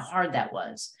merged and how hard that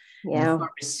was. Yeah. And the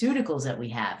pharmaceuticals that we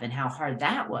have and how hard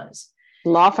that was.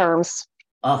 Law firms.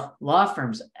 Oh, law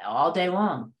firms all day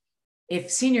long.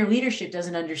 If senior leadership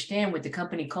doesn't understand what the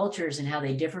company cultures and how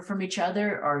they differ from each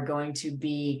other are going to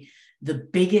be the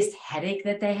biggest headache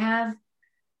that they have,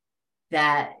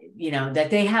 that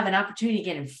they have an opportunity to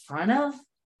get in front of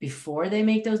before they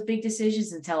make those big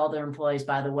decisions and tell all their employees,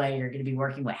 by the way, you're going to be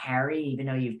working with Harry, even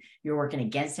though you're working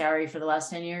against Harry for the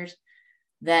last 10 years,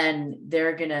 then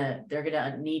they're going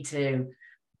to need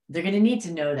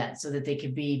to know that so that they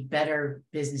could be better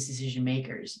business decision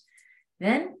makers.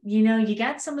 Then, you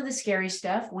got some of the scary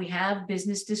stuff. We have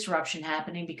business disruption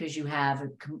happening because you have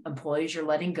employees you're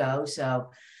letting go.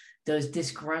 So Those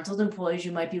disgruntled employees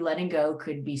you might be letting go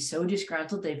could be so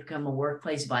disgruntled they've become a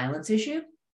workplace violence issue.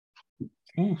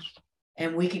 Oof.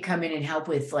 And we could come in and help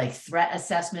with like threat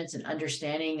assessments and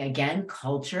understanding, again,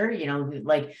 culture,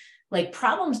 like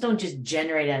problems don't just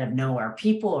generate out of nowhere.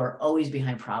 People are always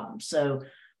behind problems. So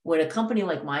what a company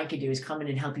like mine could do is come in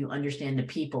and help you understand the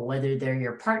people, whether they're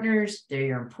your partners, they're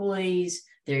your employees,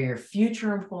 they're your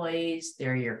future employees,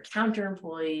 they're your counter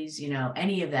employees,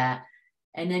 any of that.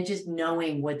 And then just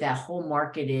knowing what that whole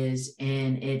market is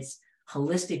in its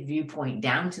holistic viewpoint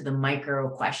down to the micro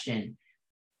question.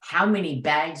 How many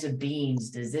bags of beans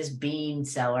does this bean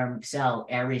seller sell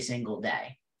every single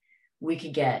day? We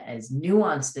could get as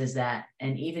nuanced as that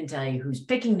and even tell you who's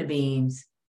picking the beans.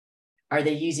 Are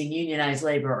they using unionized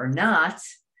labor or not?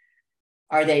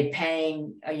 Are they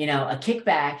paying, a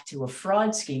kickback to a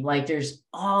fraud scheme? Like there's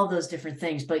all those different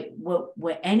things. But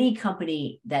what any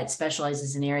company that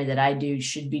specializes in the area that I do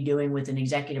should be doing with an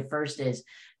executive first is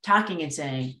talking and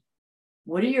saying,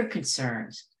 what are your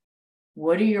concerns?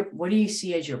 What do you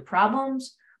see as your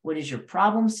problems? What is your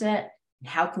problem set? And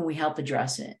how can we help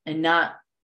address it? And not,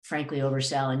 frankly,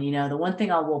 oversell. And, the one thing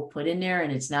I will put in there,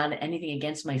 and it's not anything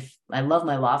against I love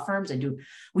my law firms.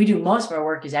 We do most of our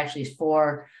work is actually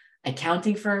for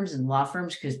accounting firms and law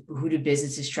firms, because who do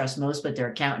businesses trust most but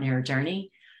their accountant or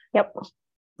attorney? Yep.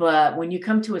 But when you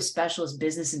come to a specialist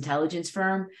business intelligence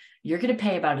firm, you're going to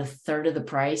pay about a third of the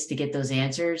price to get those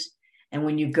answers. And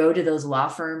when you go to those law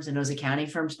firms and those accounting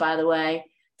firms, by the way,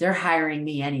 they're hiring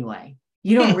me anyway.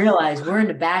 You don't realize we're in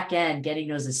the back end getting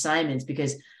those assignments,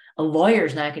 because a lawyer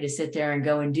is not going to sit there and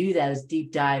go and do those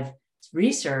deep dive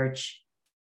research,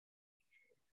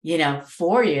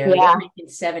 for you. Yeah. They're making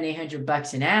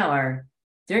 $700-800 an hour.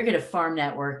 They're going to farm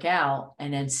that work out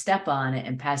and then step on it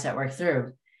and pass that work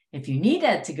through. If you need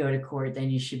that to go to court, then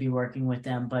you should be working with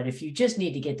them. But if you just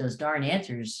need to get those darn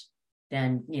answers,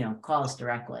 then, call us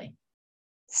directly.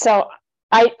 So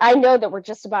I know that we're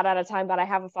just about out of time, but I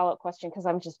have a follow-up question because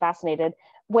I'm just fascinated.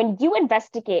 When you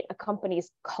investigate a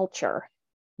company's culture,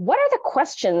 what are the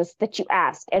questions that you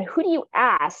ask, and who do you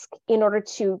ask in order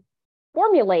to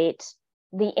formulate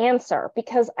the answer?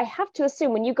 Because I have to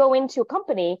assume when you go into a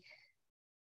company,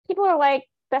 people are like,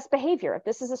 best behavior.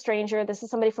 This is a stranger. This is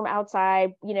somebody from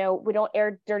outside. We don't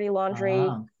air dirty laundry.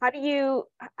 Oh. How do you?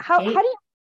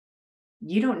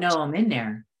 You don't know I'm in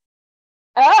there.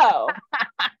 Oh,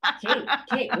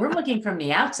 Kate, we're looking from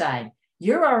the outside.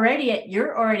 You're already,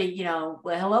 well,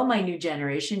 hello, my new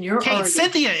generation. Kate,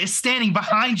 Cynthia is standing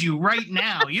behind you right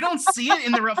now. You don't see it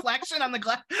in the reflection on the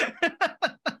glass.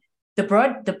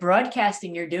 The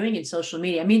broadcasting you're doing in social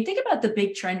media. I mean, think about the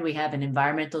big trend we have in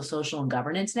environmental, social, and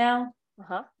governance now.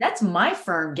 Uh-huh. That's my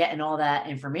firm getting all that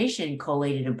information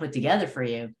collated and put together for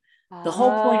you. The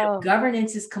whole point of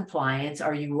governance is compliance.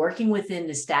 Are you working within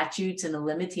the statutes and the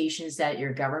limitations that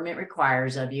your government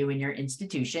requires of you in your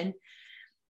institution?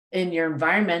 In your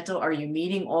environmental, are you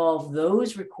meeting all of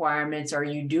those requirements? Are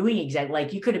you doing exactly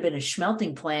like you could have been a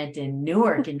smelting plant in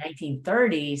Newark in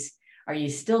 1930s? Are you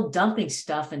still dumping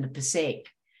stuff in the Passaic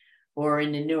or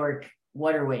in the Newark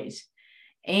waterways?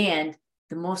 And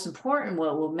the most important,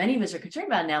 what many of us are concerned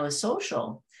about now is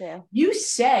social. Yeah. You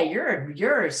say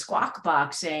you're a squawk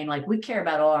box saying like, we care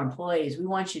about all our employees. We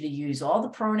want you to use all the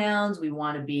pronouns. We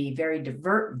want to be very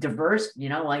diverse.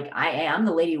 Like I'm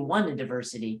the lady who won the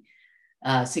diversity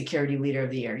security leader of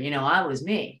the year. I was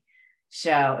me.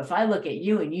 So if I look at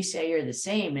you and you say you're the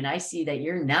same, and I see that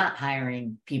you're not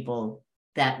hiring people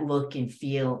that look and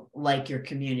feel like your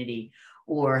community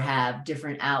or have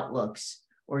different outlooks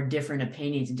or different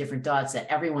opinions and different thoughts, that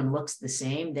everyone looks the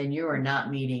same, then you are not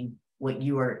meeting what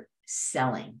you are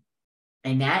selling.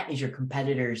 And that is your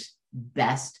competitor's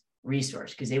best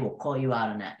resource, because they will call you out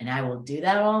on that. And I will do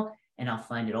that all, and I'll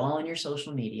find it all on your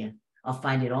social media. I'll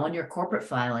find it all in your corporate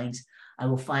filings. I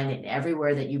will find it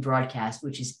everywhere that you broadcast,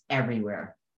 which is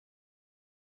everywhere.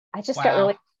 I just got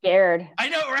really scared. I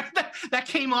know, right? That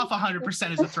came off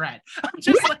 100% as a threat. I'm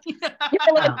just like,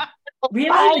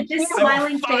 really? With this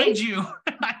smiling face? You.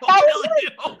 I will kill you.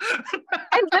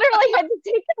 I literally had to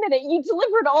take a minute. You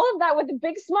delivered all of that with a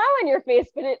big smile on your face,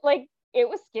 but it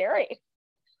was scary.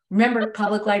 Remember,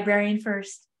 public librarian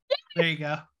first. There you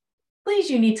go.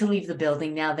 Please, you need to leave the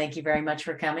building now. Thank you very much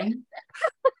for coming.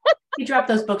 You drop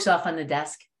those books off on the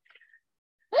desk.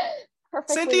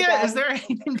 Perfectly Cynthia, done. is there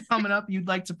anything coming up you'd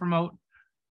like to promote?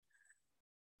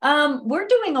 We're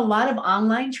doing a lot of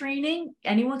online training.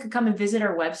 Anyone can come and visit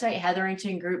our website,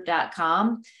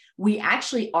 hetheringtongroup.com. We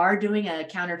actually are doing a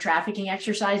counter trafficking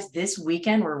exercise this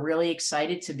weekend. We're really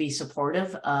excited to be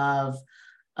supportive of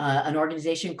an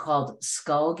organization called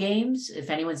Skull Games. If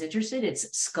anyone's interested,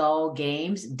 it's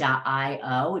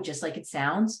skullgames.io, just like it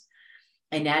sounds.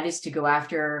 And that is to go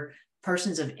after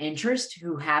persons of interest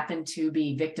who happen to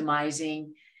be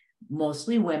victimizing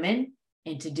mostly women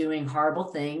into doing horrible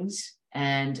things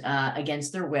and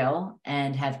against their will,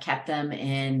 and have kept them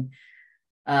in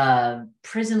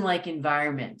prison-like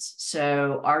environments.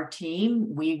 So our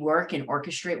team, we work and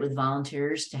orchestrate with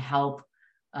volunteers to help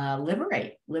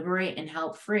liberate and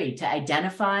help free, to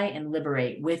identify and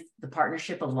liberate with the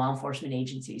partnership of law enforcement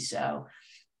agencies. So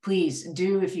please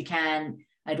do, if you can.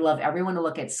 I'd love everyone to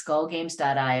look at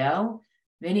skullgames.io.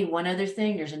 Vinny, one other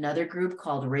thing, there's another group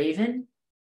called Raven.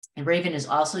 And Raven is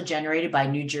also generated by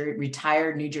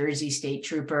retired New Jersey State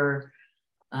Trooper,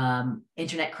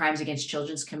 Internet Crimes Against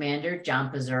Children's Commander,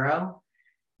 John Pizzurro.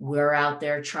 We're out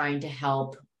there trying to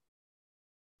help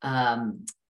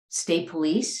state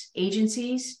police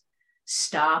agencies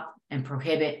stop and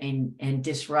prohibit and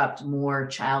disrupt more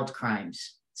child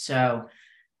crimes. So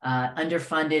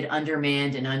underfunded,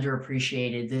 undermanned, and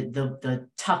underappreciated. The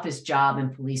toughest job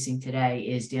in policing today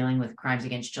is dealing with crimes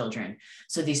against children.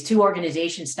 So these two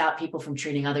organizations stop people from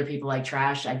treating other people like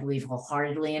trash. I believe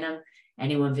wholeheartedly in them.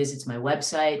 Anyone visits my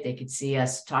website, they could see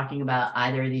us talking about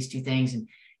either of these two things. And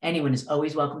anyone is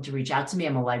always welcome to reach out to me.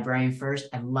 I'm a librarian first.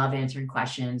 I love answering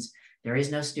questions. There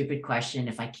is no stupid question.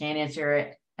 If I can't answer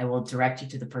it, I will direct you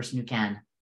to the person who can.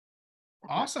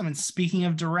 Awesome. And speaking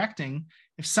of directing,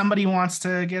 if somebody wants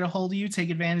to get a hold of you, take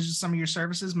advantage of some of your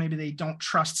services, maybe they don't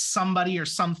trust somebody or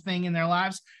something in their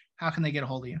lives, how can they get a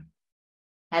hold of you?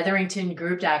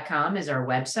 HetheringtonGroup.com is our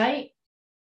website.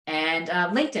 And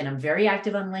LinkedIn. I'm very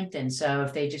active on LinkedIn. So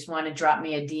if they just want to drop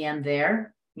me a DM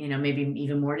there, maybe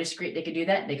even more discreet, they could do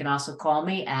that. They can also call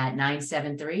me at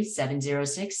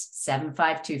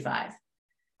 973-706-7525.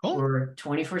 Cool. We're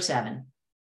 24/7.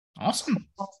 Awesome.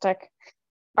 Fantastic.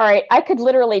 All right. I could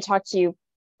literally talk to you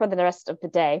for the rest of the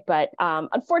day, but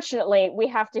unfortunately, we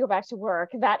have to go back to work.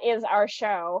 That is our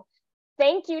show.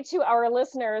 Thank you to our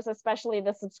listeners, especially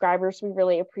the subscribers. We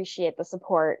really appreciate the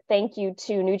support. Thank you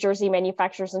to New Jersey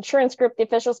Manufacturers Insurance Group, the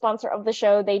official sponsor of the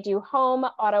show. They do home,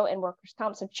 auto, and workers'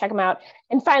 comp, so check them out.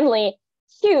 And finally,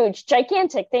 huge,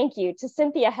 gigantic thank you to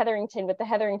Cynthia Hetherington with the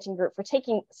Hetherington Group for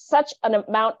taking such an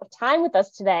amount of time with us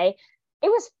today. It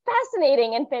was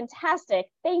fascinating and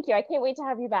fantastic. Thank you. I can't wait to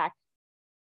have you back.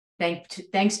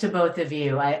 Thanks to both of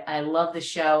you. I love the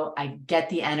show. I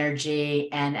get the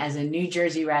energy. And as a New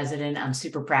Jersey resident, I'm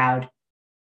super proud.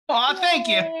 Oh, thank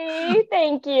you.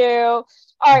 Thank you. All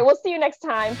right. We'll see you next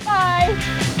time.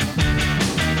 Bye.